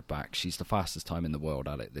the 100 back. She's the fastest time in the world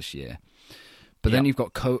at it this year. But then you've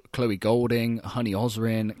got Chloe Golding, Honey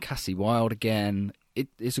Osrin, Cassie Wilde again.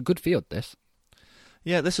 It's a good field, this.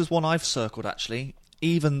 Yeah, this is one I've circled, actually.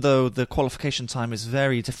 Even though the qualification time is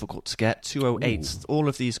very difficult to get, 2:08, all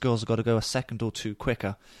of these girls have got to go a second or two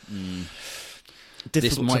quicker.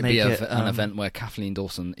 This might be an event where Um, Kathleen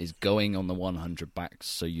Dawson is going on the 100 back,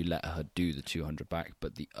 so you let her do the 200 back,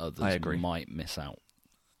 but the others might miss out.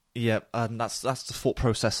 Yeah, and that's the thought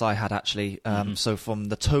process I had, actually. So from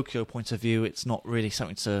the Tokyo point of view, it's not really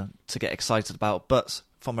something to get excited about. But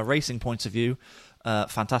from a racing point of view,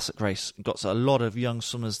 fantastic race. Got a lot of young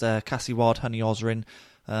swimmers there. Cassie Wilde, Honey Osrin,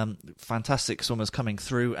 fantastic swimmers coming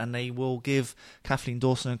through, and they will give Kathleen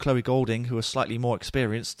Dawson and Chloe Golding, who are slightly more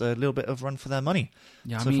experienced, a little bit of run for their money.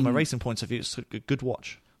 Yeah, so from a racing point of view, it's a good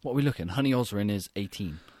watch. What are we looking? Honey Osrin is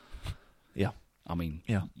 18. Yeah. I mean,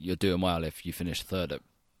 you're doing well if you finish third at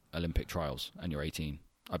Olympic trials and you're 18.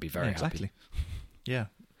 I'd be very happy. Yeah.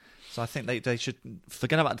 So I think they should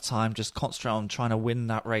forget about the time, just concentrate on trying to win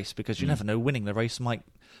that race, because you never know, winning the race might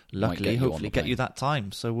hopefully get you that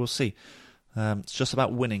time. So we'll see. It's just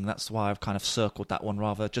about winning. That's why I've kind of circled that one,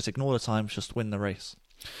 rather just ignore the times, just win the race.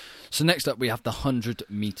 So next up we have the 100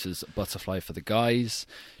 metres butterfly for the guys.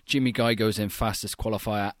 Jimmy Guy goes in fastest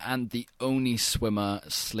qualifier and the only swimmer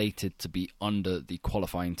slated to be under the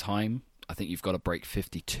qualifying time. I think you've got to break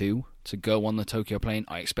 52 to go on the Tokyo plane.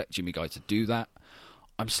 I expect Jimmy Guy to do that.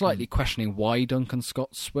 I'm slightly questioning why Duncan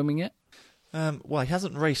Scott's swimming it. Well, he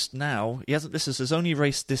hasn't raced now. This is his only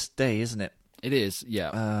race this day, isn't it? It is,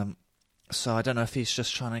 yeah. So I don't know if he's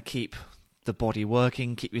just trying to keep the body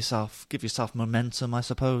working, give yourself momentum, I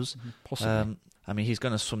suppose. Possibly. I mean, he's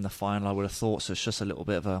going to swim the final, I would have thought, so it's just a little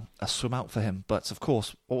bit of a swim out for him. But of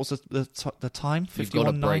course, what was the time?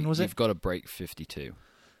 51.9, was it? You've got to break 52.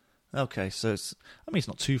 Okay, so it's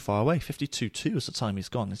not too far away. 52.2 is the time he's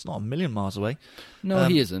gone. It's not a million miles away. No,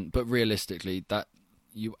 he isn't. But realistically, that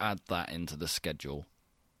you add that into the schedule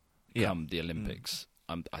come the Olympics.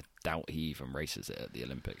 I doubt he even races it at the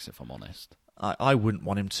Olympics, if I'm honest. I wouldn't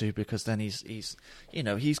want him to, because then he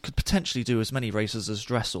could potentially do as many races as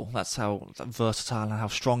Dressel. That's how versatile and how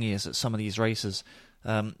strong he is at some of these races.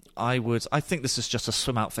 I think this is just a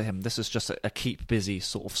swim out for him. This is just a keep busy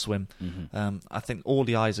sort of swim. I think all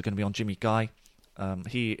the eyes are going to be on Jimmy Guy.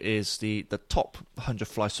 He is the top 100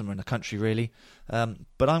 fly swimmer in the country, really.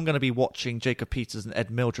 But I'm going to be watching Jacob Peters and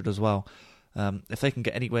Ed Mildred as well. If they can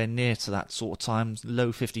get anywhere near to that sort of time,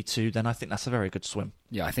 low 52, then I think that's a very good swim.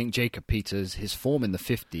 Yeah, I think Jacob Peters, his form in the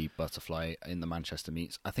 50 butterfly in the Manchester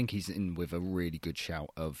meets, I think he's in with a really good shout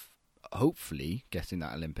of hopefully getting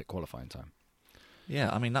that Olympic qualifying time. Yeah,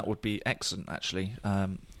 I mean, that would be excellent, actually.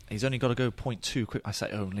 He's only got to go 0.2 quick. I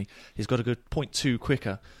say only. He's got to go 0.2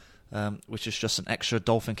 quicker, which is just an extra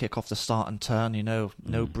dolphin kick off the start and turn,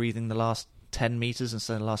 no breathing the last 10 metres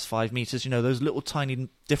instead of the last 5 metres. Those little tiny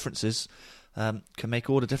differences can make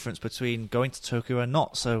all the difference between going to Tokyo and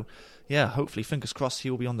not. So, yeah, hopefully, fingers crossed, he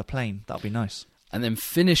will be on the plane. That'll be nice. And then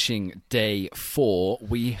finishing day 4,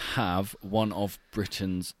 we have one of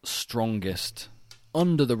Britain's strongest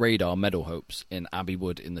under-the-radar medal hopes in Abby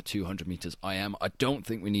Wood in the 200 metres IM. I don't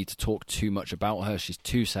think we need to talk too much about her. She's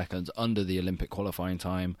 2 seconds under the Olympic qualifying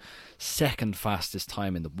time. Second fastest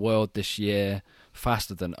time in the world this year.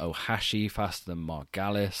 Faster than Ohashi, faster than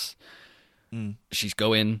Margalis. She's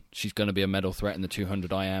going to be a medal threat in the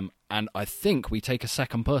 200 IM. And I think we take a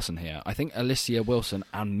second person here. I think Alicia Wilson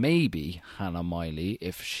and maybe Hannah Miley,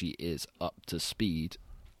 if she is up to speed,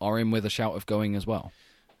 are in with a shout of going as well.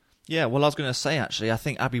 Yeah, well, I was going to say, actually, I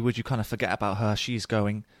think Abby Wood, you kind of forget about her. She's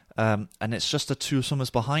going, and it's just the 2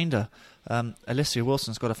 swimmers behind her. Alicia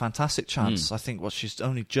Wilson's got a fantastic chance. I think she's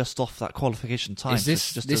only just off that qualification time. Is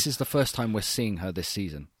this is the first time we're seeing her this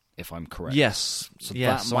season, if I'm correct? Yes. So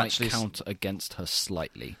that might count against her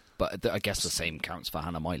slightly. But I guess the same counts for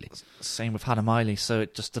Hannah Miley. Same with Hannah Miley. So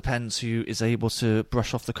it just depends who is able to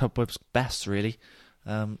brush off the cobwebs best, really.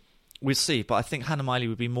 We'll see, but I think Hannah Miley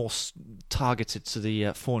would be more targeted to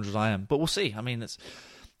the 400 IM. But we'll see. I mean, it's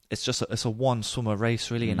just a one swimmer race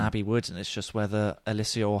really in Abby Wood, and it's just whether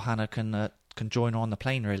Alicia or Hannah can join her on the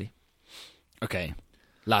plane really. Okay,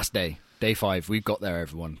 last day, day 5. We've got there,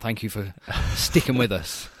 everyone. Thank you for sticking with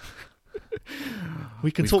us.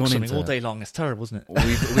 We can We've talk gone swimming into- all day long. It's terrible, isn't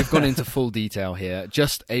it? We've gone into full detail here.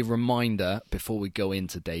 Just a reminder before we go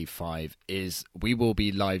into day 5 is we will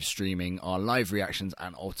be live streaming our live reactions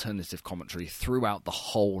and alternative commentary throughout the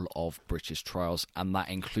whole of British trials, and that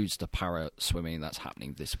includes the para swimming that's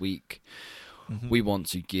happening this week. We want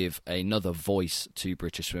to give another voice to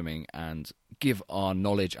British swimming and give our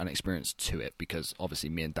knowledge and experience to it, because obviously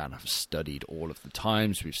me and Dan have studied all of the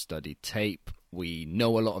times. We've studied tape. We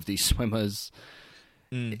know a lot of these swimmers.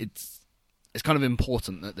 It's kind of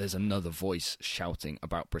important that there's another voice shouting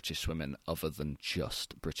about British swimming other than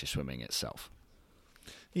just British swimming itself.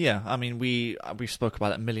 Yeah, I mean, we spoke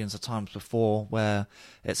about it millions of times before, where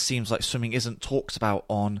it seems like swimming isn't talked about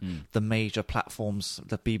on the major platforms,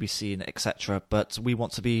 the BBC and etc. But we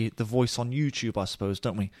want to be the voice on YouTube, I suppose,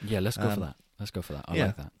 don't we? Yeah, let's go for that. Let's go for that. I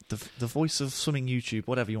like that. The voice of swimming YouTube,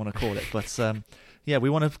 whatever you want to call it. But yeah,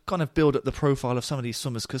 we want to kind of build up the profile of some of these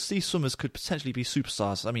swimmers, because these swimmers could potentially be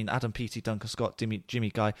superstars. I mean, Adam Peaty, Duncan Scott,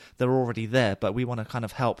 Jimmy Guy, they're already there, but we want to kind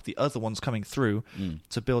of help the other ones coming through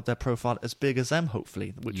to build their profile as big as them,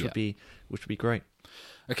 hopefully, which would be great.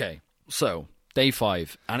 Okay, so day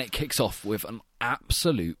 5, and it kicks off with an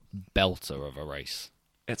absolute belter of a race.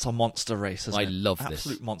 It's a monster race, isn't it? I love this.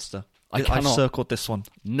 Absolute monster. I've circled this one.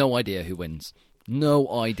 No idea who wins. No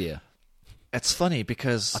idea. It's funny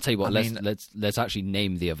because I'll tell you what. Let's actually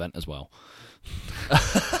name the event as well.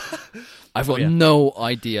 I've got yeah. no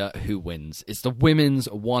idea who wins. It's the women's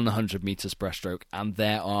 100 meters breaststroke, and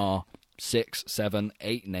there are 6, 7,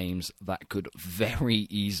 8 names that could very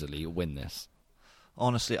easily win this.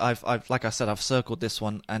 Honestly, I've like I said, I've circled this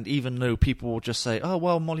one, and even though people will just say, "Oh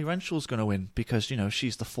well, Molly Renshaw's going to win because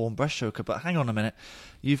she's the form breaststroker," but hang on a minute,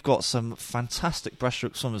 you've got some fantastic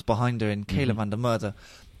breaststroke swimmers behind her in Kayla van der Merwe,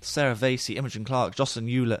 Sarah Vasey, Imogen Clark, Jocelyn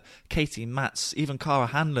Hewlett, Katie Matz, even Cara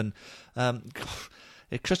Hanlon.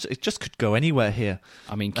 It just could go anywhere here.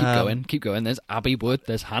 I mean, keep going. There's Abby Wood,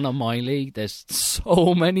 there's Hannah Miley, there's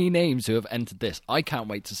so many names who have entered this. I can't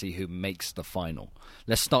wait to see who makes the final.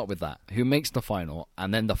 Let's start with that. Who makes the final?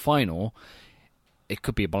 And then the final, it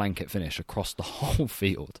could be a blanket finish across the whole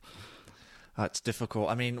field. It's difficult.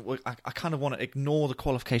 I mean, I kind of want to ignore the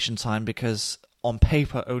qualification time because on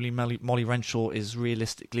paper, only Molly Renshaw is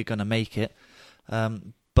realistically going to make it.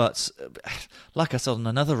 But like I said on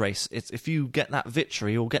another race, if you get that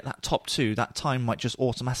victory or get that top 2, that time might just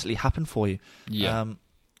automatically happen for you. Yeah.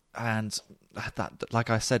 And that, like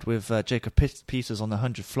I said with Jacob Peters on the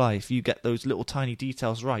 100 fly, if you get those little tiny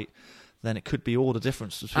details right, then it could be all the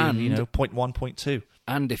difference between 0.1, 0.2.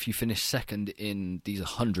 And if you finish second in these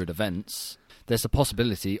 100 events, there's a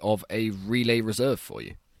possibility of a relay reserve for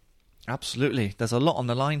you. Absolutely, there's a lot on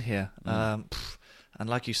the line here. And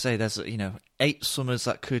like you say, there's 8 swimmers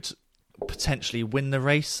that could potentially win the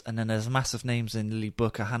race, and then there's massive names in Lily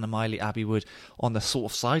Booker, Hannah Miley, Abby Wood on the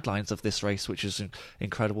sort of sidelines of this race, which is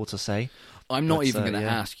incredible to say. I'm not even going to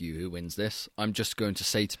ask you who wins this. I'm just going to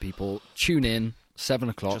say to people, tune in 7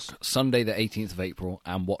 o'clock, Sunday the 18th of April,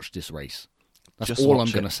 and watch this race. That's all I'm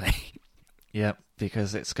going to say. Yeah,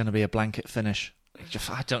 because it's going to be a blanket finish.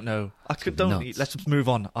 I don't know. Let's just move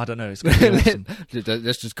on. I don't know. It's going to be awesome.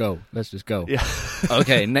 Let's just go. Yeah.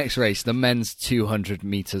 Okay, next race, the men's 200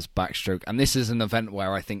 meters backstroke, and this is an event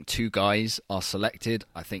where I think 2 guys are selected.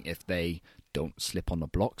 I think if they don't slip on the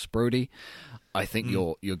blocks, Brody, I think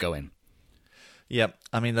you're going. Yeah,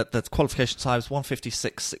 I mean the qualification times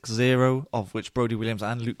 1:56.60, of which Brody Williams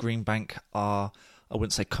and Luke Greenbank are, I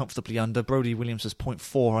wouldn't say comfortably under. Brody Williams is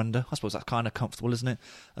 0.4 under. I suppose that's kind of comfortable, isn't it?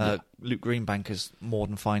 Yeah. Luke Greenbank is more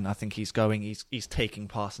than fine. I think he's going. He's taking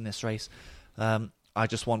part in this race. I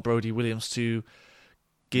just want Brody Williams to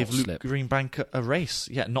give Luke Greenbank a race.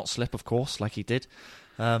 Yeah, not slip, of course, like he did.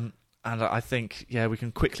 And I think, we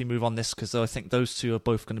can quickly move on this because I think those 2 are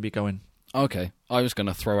both going to be going. Okay, I was going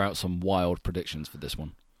to throw out some wild predictions for this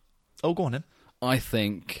one. Oh, go on then. I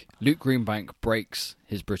think Luke Greenbank breaks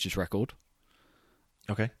his British record.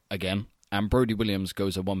 Okay. Again. And Brody Williams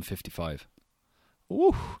goes a 1:55.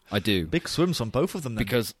 Ooh. I do. Big swims on both of them then.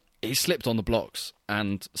 Because he slipped on the blocks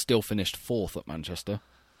and still finished 4th at Manchester.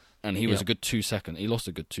 And he was a good 2 seconds. He lost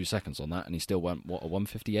a good 2 seconds on that, and he still went, a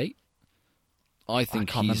 1:58? I think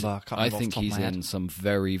he's in some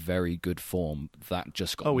very, very good form that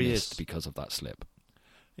just got missed because of that slip.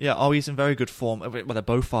 Yeah, he's in very good form. Well, they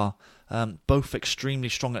both are. Both extremely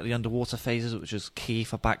strong at the underwater phases, which is key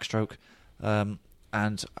for backstroke. And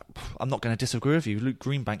I'm not going to disagree with you. Luke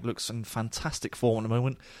Greenbank looks in fantastic form at the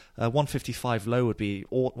moment. 1:55 low would be,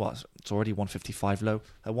 it's already 1:55 low.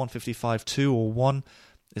 1:55.2 or 1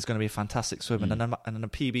 is going to be a fantastic swim, and then a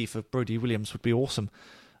PB for Brody Williams would be awesome.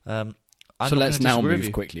 So let's now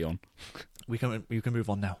move quickly on. We can move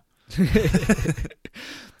on now.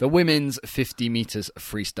 The women's 50 metres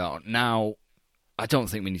freestyle. Now, I don't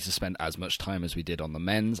think we need to spend as much time as we did on the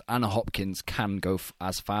men's. Anna Hopkins can go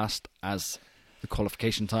as fast as the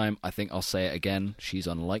qualification time. I think I'll say it again. She's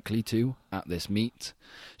unlikely to at this meet.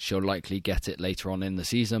 She'll likely get it later on in the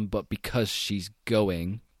season, but because she's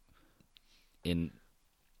going in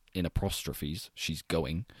apostrophes, she's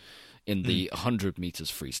going in the 100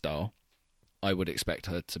 metres freestyle, I would expect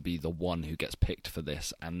her to be the one who gets picked for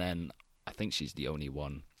this, and then I think she's the only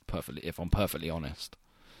one, if I'm perfectly honest.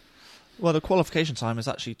 Well, the qualification time is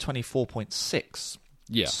actually 24.6.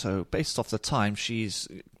 Yeah. So based off the time, she's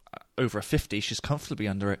over a 50. She's comfortably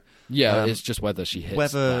under it. Yeah, it's just whether she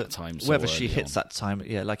hits that time. Whether she hits that time,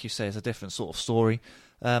 yeah, like you say, is a different sort of story.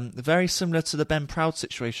 Very similar to the Ben Proud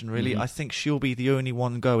situation, really. I think she'll be the only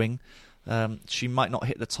one going. She might not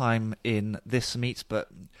hit the time in this meet, but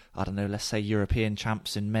I don't know, let's say European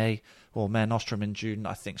champs in May or Mare Nostrum in June.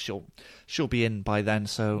 I think she'll be in by then,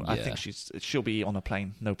 so I think she'll be on a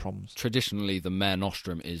plane, no problems. Traditionally, the Mare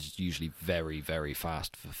Nostrum is usually very, very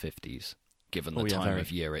fast for 50s, given the time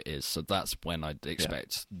of year it is. So that's when I'd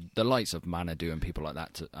expect the likes of Manadou and people like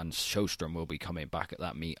that, and Sjostrom will be coming back at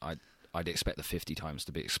that meet. I'd expect the 50 times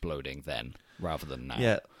to be exploding then, rather than now.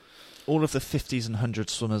 Yeah. All of the 50s and 100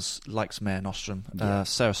 swimmers likes Mare Nostrum.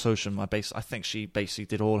 Sarah Sjostrom, I think she basically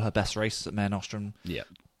did all her best races at Mare Nostrum. Yeah.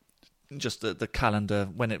 Just the calendar,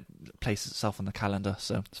 when it places itself on the calendar.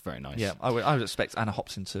 So it's very nice. Yeah, I would expect Anna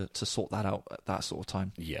Hopkins to sort that out at that sort of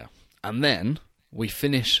time. Yeah. And then we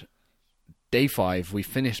finish day 5, we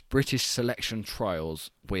finish British selection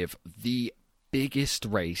trials with the biggest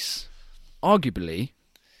race, arguably,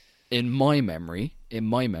 in my memory,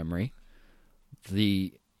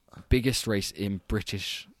 the biggest race in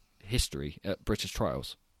British history at British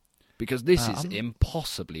trials. Because this is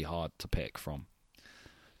impossibly hard to pick from.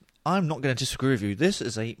 I'm not going to disagree with you. This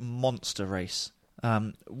is a monster race.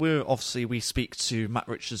 We speak to Matt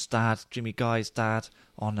Richards' dad, Jimmy Guy's dad,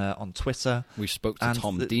 on Twitter. We spoke to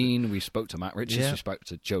Tom Dean. We spoke to Matt Richards. Yeah. We spoke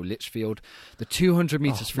to Joe Litchfield. The 200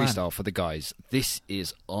 metres freestyle for the guys. This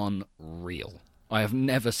is unreal. I have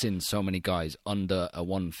never seen so many guys under a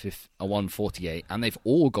 148, and they've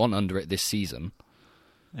all gone under it this season.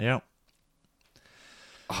 Yeah.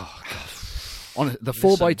 Oh, God. The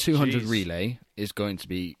 4x200 relay is going to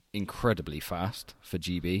be incredibly fast for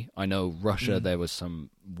GB. I know Russia, there was some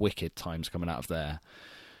wicked times coming out of there.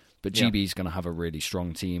 But GB is going to have a really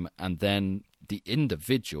strong team. And then the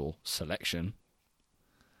individual selection.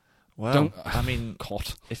 Well, I mean,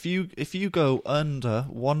 God. if you go under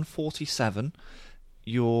 147,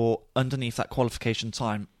 you're underneath that qualification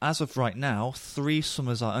time. As of right now, 3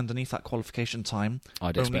 swimmers are underneath that qualification time.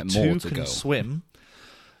 I'd Only expect more 2 to can go. swim.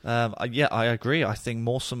 I agree. I think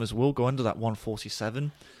more swimmers will go under that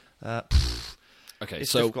 147. Okay, it's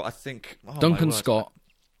so difficult, I think. Duncan Scott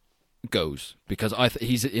goes because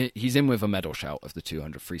he's in with a medal shout of the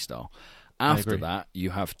 200 freestyle. After that, you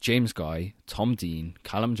have James Guy, Tom Dean,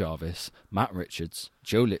 Callum Jarvis, Matt Richards,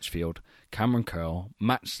 Joe Litchfield, Cameron Curl,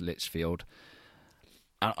 Max Litchfield.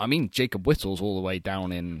 I mean, Jacob Whittle's all the way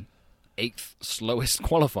down in 8th slowest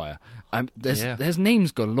qualifier. There's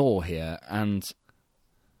names galore here, and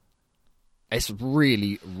it's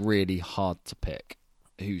really, really hard to pick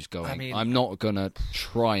who's going. I mean, I'm not going to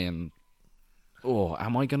try and...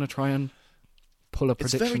 am I going to try and pull a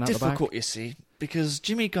prediction out the back? It's very difficult, you see, because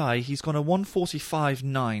Jimmy Guy, he's gone a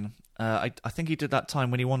 1:45.9. I think he did that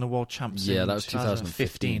time when he won the World Champs in that was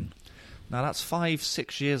 2015. Now, that's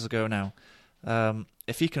 5-6 years ago now.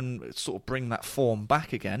 If he can sort of bring that form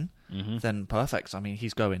back again, then perfect. I mean,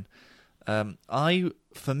 he's going.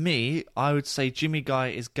 For me, I would say Jimmy Guy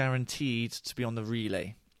is guaranteed to be on the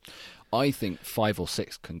relay. I think 5 or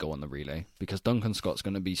 6 can go on the relay because Duncan Scott's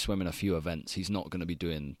going to be swimming a few events. He's not going to be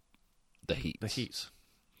doing the heats. The heats.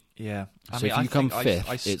 Yeah. So if you come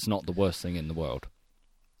 5th, it's not the worst thing in the world.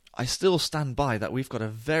 I still stand by that we've got a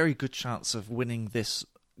very good chance of winning this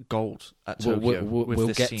gold at Tokyo with we'll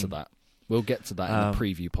this get team. to that. We'll get to that in the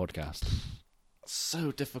preview podcast.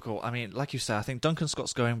 So difficult. I mean, like you said, I think Duncan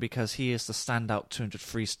Scott's going because he is the standout 200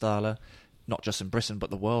 freestyler, not just in Britain but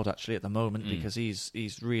the world actually at the moment, because he's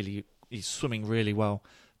swimming really well.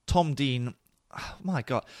 Tom Dean, oh my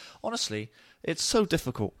God, honestly, it's so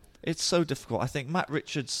difficult. It's so difficult. I think Matt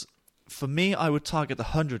Richards, for me, I would target the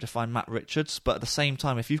 100 if I'm Matt Richards, but at the same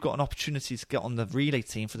time, if you've got an opportunity to get on the relay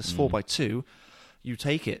team for this 4x2, you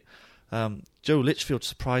take it. Joe Litchfield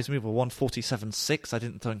surprised me with a 1:47.6.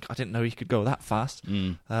 I didn't know he could go that fast.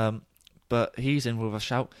 But he's in with a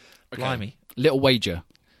shout. Okay. Blimey. Little wager.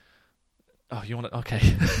 Oh, you want it?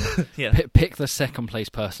 Okay. Yeah. Pick the second place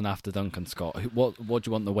person after Duncan Scott. What do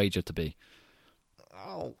you want the wager to be?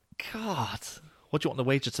 Oh God, what do you want the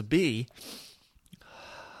wager to be?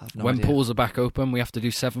 I have no When idea. pools are back open, we have to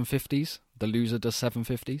do 750s. The loser does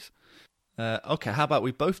 750s. Okay, how about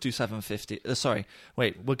we both do 750? Sorry,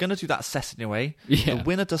 wait, we're going to do that set anyway. Yeah. The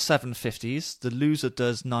winner does 750s, the loser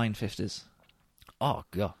does 950s. Oh,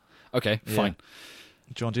 God. Okay, Yeah. fine.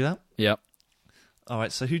 Do you want to do that? Yeah. All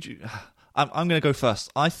right, so who do you... I'm going to go first.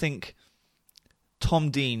 I think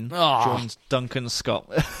Tom Dean joins Duncan Scott.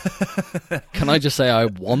 Can I just say I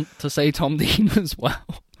want to say Tom Dean as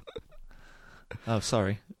well? Oh,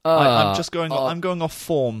 sorry. I'm just going. I'm going off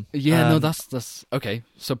form. Yeah, no, that's okay.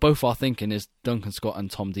 So both our thinking is Duncan Scott and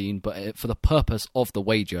Tom Dean, but for the purpose of the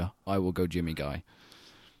wager, I will go Jimmy Guy.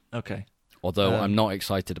 Okay. Although I'm not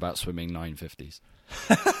excited about swimming 950s.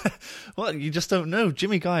 Well, you just don't know.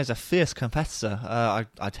 Jimmy Guy is a fierce competitor.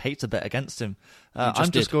 I'd hate to bet against him. I'm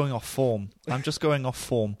just going off form.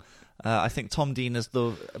 I think Tom Dean is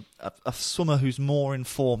a swimmer who's more in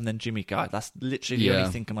form than Jimmy Guy. That's literally the only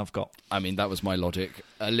thinking I've got. I mean, that was my logic.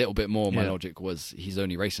 A little bit more, my logic was he's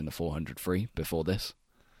only racing the 400 free before this.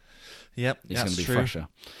 Yep, He's that's going to be true. fresher.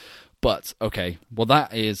 But, okay, well,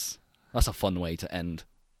 that's a fun way to end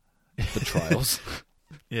the trials.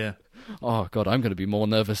 Yeah. Oh, God, I'm going to be more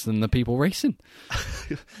nervous than the people racing.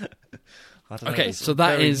 I don't know. Okay, It's so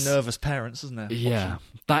that very is... nervous parents, isn't there? Yeah,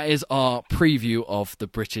 that is our preview of the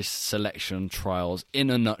British selection trials. In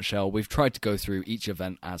a nutshell, we've tried to go through each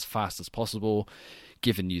event as fast as possible,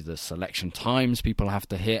 given you the selection times people have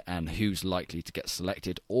to hit and who's likely to get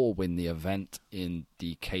selected or win the event in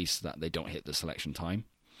the case that they don't hit the selection time.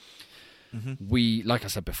 We, like I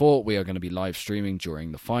said before, we are going to be live streaming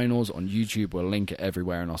during the finals on YouTube. We'll link it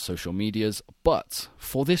everywhere in our social medias. But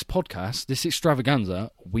for this podcast, this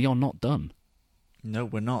extravaganza, we are not done. No,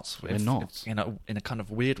 we're not. We're not. In a kind of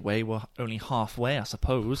weird way, we're only halfway, I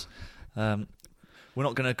suppose. We're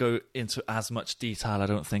not going to go into as much detail, I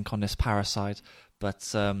don't think, on this para side. But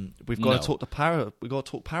we've got to talk to para. We've got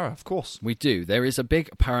to talk para, of course. We do. There is a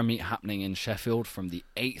big para meet happening in Sheffield from the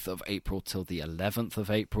 8th of April till the 11th of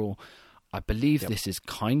April. I believe this is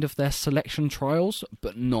kind of their selection trials,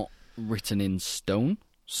 but not written in stone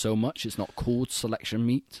so much. It's not called selection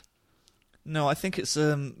meet. No, I think it's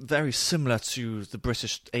very similar to the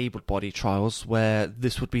British able body trials, where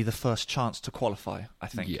this would be the first chance to qualify, I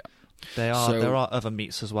think. Yeah. There are other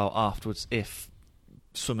meets as well afterwards if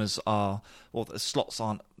swimmers the slots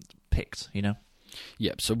aren't picked, you know?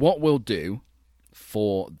 Yep, so what we'll do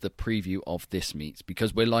for the preview of this meet,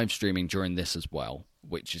 because we're live streaming during this as well,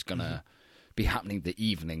 which is going to be happening the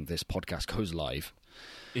evening this podcast goes live.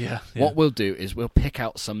 Yeah. What we'll do is we'll pick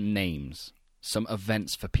out some names, some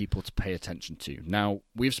events for people to pay attention to. Now,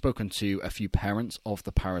 we've spoken to a few parents of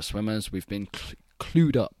the para swimmers. We've been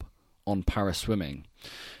clued up on para swimming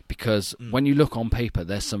because when you look on paper,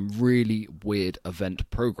 there's some really weird event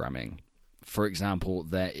programming. For example,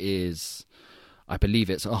 there is, I believe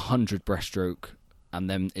it's 100 breaststroke, and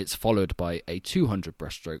then it's followed by a 200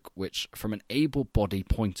 breaststroke, which from an able-bodied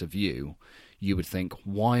point of view, you would think,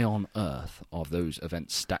 why on earth are those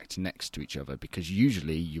events stacked next to each other? Because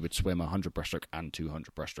usually you would swim 100 breaststroke and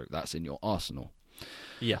 200 breaststroke. That's in your arsenal.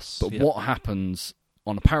 Yes. But what happens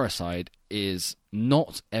on a para side is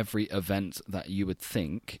not every event that you would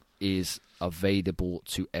think is available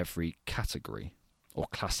to every category or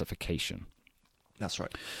classification. That's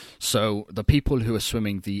right. So the people who are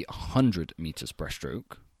swimming the 100 meters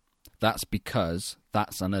breaststroke, that's because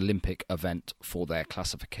that's an Olympic event for their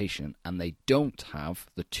classification, and they don't have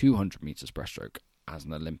the 200 meters breaststroke as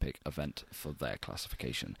an Olympic event for their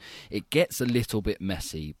classification. It gets a little bit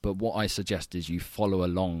messy, but what I suggest is you follow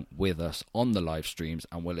along with us on the live streams,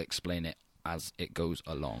 and we'll explain it as it goes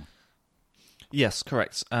along. Yes,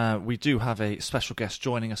 correct. We do have a special guest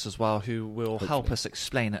joining us as well who will help us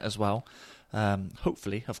explain it as well.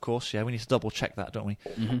 Hopefully, of course. Yeah, we need to double check that, don't we?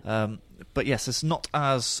 But yes, it's not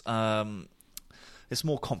as it's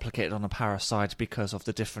more complicated on the para side because of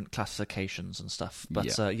the different classifications and stuff.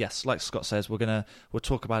 But yes, like Scott says, we'll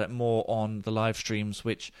talk about it more on the live streams,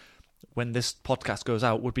 which when this podcast goes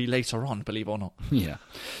out would be later on, believe it or not. Yeah.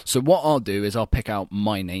 So what I'll do is I'll pick out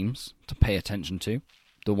my names to pay attention to,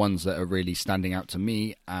 the ones that are really standing out to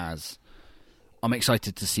me as I'm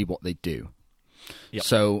excited to see what they do. Yep.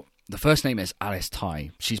 So the first name is Alice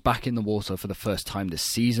Tai. She's back in the water for the first time this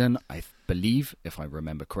season. I believe, if I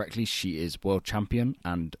remember correctly, she is world champion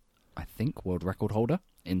and I think world record holder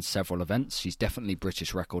in several events. She's definitely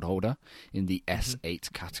British record holder in the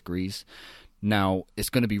S8 categories. Now, it's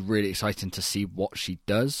going to be really exciting to see what she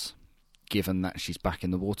does, given that she's back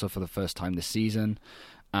in the water for the first time this season.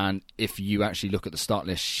 And if you actually look at the start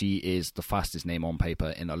list, she is the fastest name on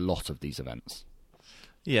paper in a lot of these events.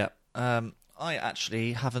 Yeah. I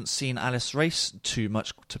actually haven't seen Alice race too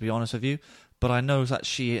much, to be honest with you, but I know that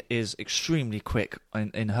she is extremely quick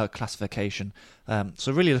in her classification.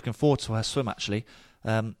 So really looking forward to her swim, actually.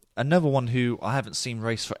 Another one who I haven't seen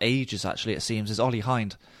race for ages, actually, it seems, is Ollie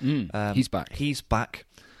Hind. He's back. He's back.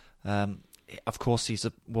 Of course, he's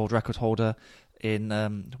a world record holder in,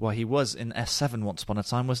 he was in S7 once upon a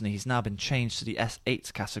time, wasn't he? He's now been changed to the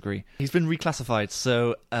S8 category. He's been reclassified,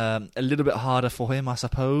 so a little bit harder for him, I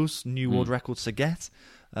suppose. New world records to get.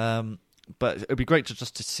 But it'd be great to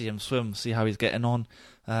see him swim, see how he's getting on,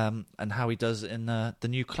 and how he does in the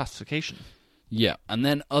new classification. Yeah, and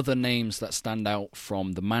then other names that stand out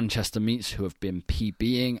from the Manchester meets who have been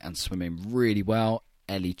PBing and swimming really well.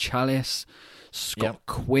 Ellie Chalice, Scott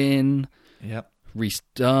Quinn, Rhys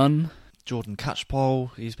Dunn. Jordan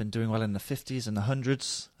Catchpole, he's been doing well in the 50s and the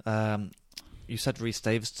 100s. You said Rhys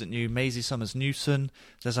Davis, didn't you? Maisie Summers-Newton.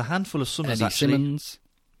 There's a handful of swimmers, Ellie actually. Simmons.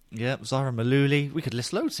 Yeah, Zara Maluli. We could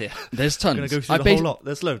list loads here. There's tons. We're going to go through the whole lot.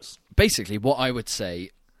 There's loads. Basically, what I would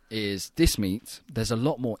say is this meet, there's a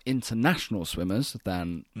lot more international swimmers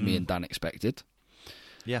than me and Dan expected.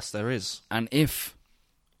 Yes, there is. And if,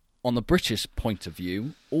 on the British point of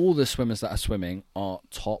view, all the swimmers that are swimming are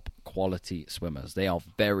top quality swimmers. They are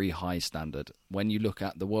very high standard. When you look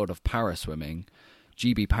at the world of paraswimming,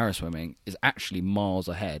 GB paraswimming is actually miles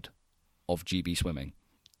ahead of GB swimming.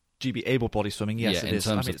 GB able-body swimming, yes, it is.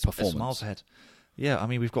 In terms of performance. It's miles ahead. Yeah, I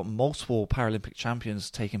mean, we've got multiple Paralympic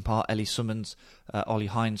champions taking part. Ellie Simmons, Ollie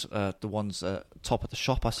Hind, the ones top of the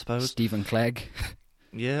shop, I suppose. Stephen Clegg.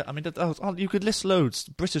 Yeah, I mean, you could list loads.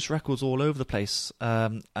 British records all over the place,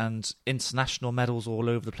 and international medals all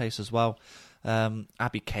over the place as well.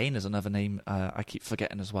 Abby Kane is another name I keep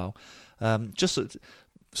forgetting as well. Just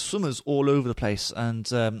swimmers all over the place,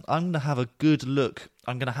 and I'm going to have a good look.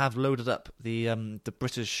 I'm going to have loaded up the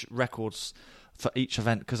British records for each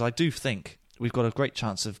event, because I do think we've got a great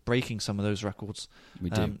chance of breaking some of those records.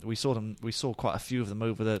 We do. We saw quite a few of them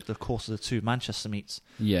over the course of the two Manchester meets.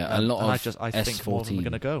 Yeah, a lot of I think more of them are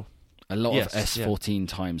going to go. A lot of S14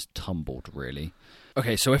 times tumbled, really.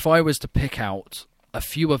 Okay, so if I was to pick out a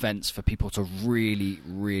few events for people to really,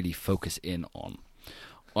 really focus in on,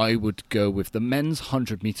 I would go with the men's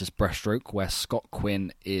 100 metres breaststroke, where Scott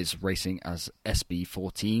Quinn is racing as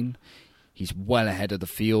SB14. He's well ahead of the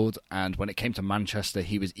field, and when it came to Manchester,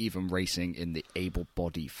 he was even racing in the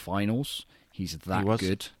able-body finals. He's that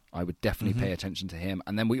good. I would definitely pay attention to him.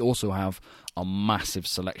 And then we also have a massive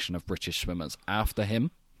selection of British swimmers after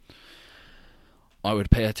him. I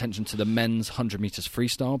would pay attention to the men's 100 metres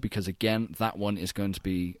freestyle, because, again, that one is going to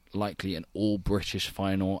be likely an all-British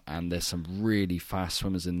final, and there's some really fast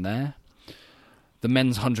swimmers in there. The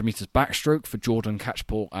men's 100 metres backstroke for Jordan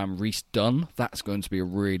Catchpole and Rhys Dunn. That's going to be a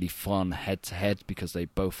really fun head-to-head, because they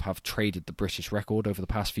both have traded the British record over the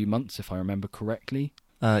past few months, if I remember correctly.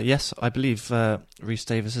 Yes, I believe Rhys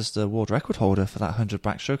Davis is the world record holder for that 100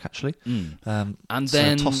 backstroke, actually.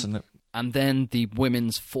 And then the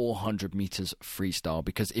women's 400 metres freestyle,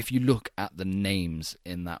 because if you look at the names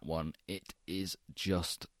in that one, it is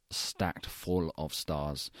just stacked full of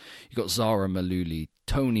stars. You've got Zara Maluli,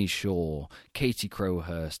 Tony Shaw, Katie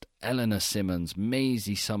Crowhurst, Eleanor Simmons,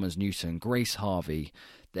 Maisie Summers-Newton, Grace Harvey.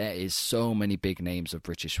 There is so many big names of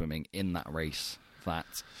British swimming in that race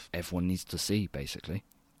that everyone needs to see, basically.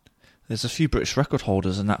 There's a few British record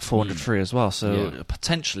holders in that 400 free as well, so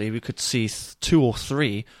potentially we could see 2 or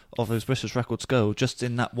 3 of those British records go just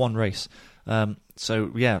in that one race.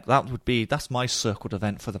 So yeah, that's my circled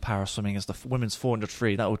event for the paraswimming, is the women's 400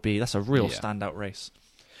 free. That's a real standout race.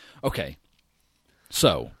 Okay,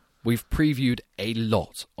 so we've previewed a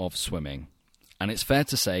lot of swimming, and it's fair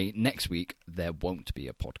to say next week there won't be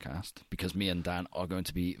a podcast, because me and Dan are going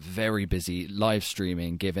to be very busy live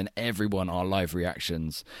streaming, giving everyone our live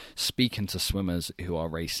reactions, speaking to swimmers who are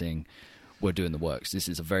racing. We're doing the works. This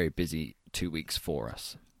is a very busy 2 weeks for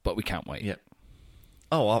us, but we can't wait. Yeah.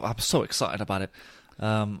 Oh, I'm so excited about it.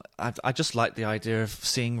 I just like the idea of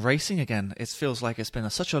seeing racing again. It feels like it's been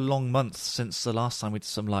such a long month since the last time we did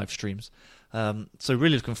some live streams. So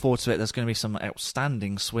really looking forward to it. There's going to be some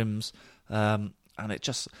outstanding swims. And I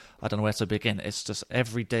don't know where to begin. It's just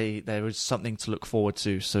every day there is something to look forward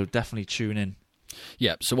to. So definitely tune in.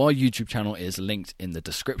 Yeah, so our YouTube channel is linked in the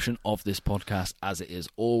description of this podcast, as it is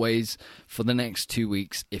always. For the next 2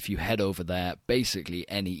 weeks, if you head over there, basically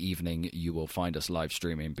any evening you will find us live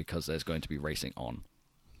streaming, because there's going to be racing on.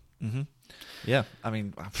 Mm-hmm. Yeah, I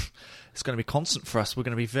mean, it's going to be constant for us. We're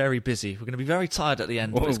going to be very busy. We're going to be very tired at the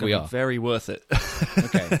end, but it's going to be very worth it.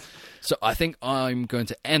 Okay. So I think I'm going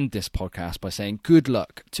to end this podcast by saying good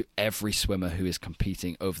luck to every swimmer who is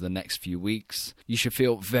competing over the next few weeks. You should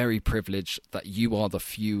feel very privileged that you are the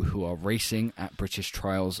few who are racing at British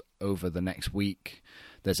Trials over the next week.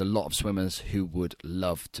 There's a lot of swimmers who would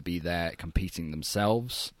love to be there competing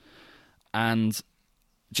themselves. And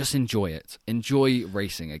just enjoy it. Enjoy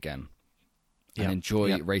racing again. And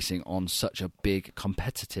enjoy racing on such a big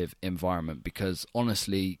competitive environment, because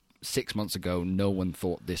honestly, 6 months ago, no one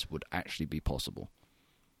thought this would actually be possible.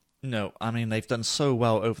 No, I mean, they've done so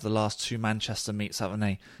well over the last 2 Manchester meets, haven't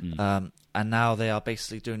they? And now they are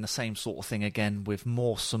basically doing the same sort of thing again with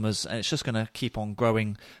more summers, and it's just going to keep on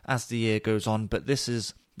growing as the year goes on. But this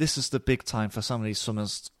is the big time for some of these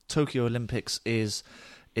summers. Tokyo Olympics is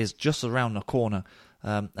just around the corner,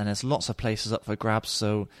 and there's lots of places up for grabs,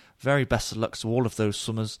 so very best of luck to all of those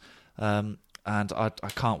summers, and I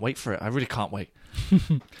can't wait for it. I really can't wait.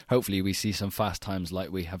 Hopefully we see some fast times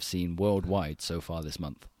like we have seen worldwide so far this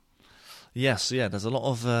month. Yes, yeah, there's a lot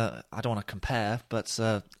of, I don't want to compare, but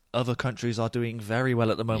other countries are doing very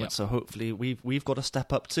well at the moment, so hopefully we've got to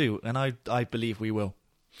step up too, and I believe we will.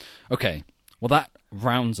 Okay, well that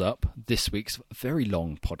rounds up this week's very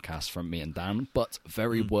long podcast from me and Dan, but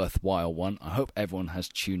very worthwhile one. I hope everyone has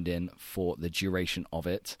tuned in for the duration of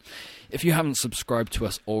it. If you haven't subscribed to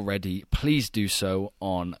us already, please do so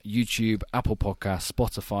on YouTube, Apple Podcasts,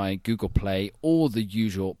 Spotify, Google Play, all the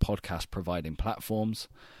usual podcast providing platforms.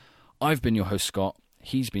 I've been your host, Scott.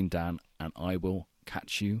 He's been Dan, and I will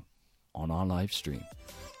catch you on our live stream.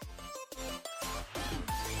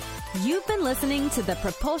 You've been listening to the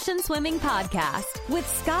Propulsion Swimming Podcast with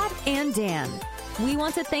Scott and Dan. We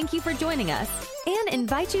want to thank you for joining us and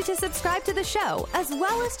invite you to subscribe to the show, as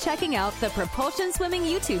well as checking out the Propulsion Swimming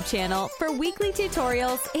YouTube channel for weekly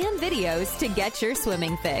tutorials and videos to get your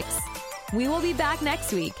swimming fix. We will be back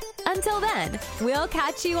next week. Until then, we'll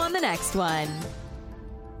catch you on the next one.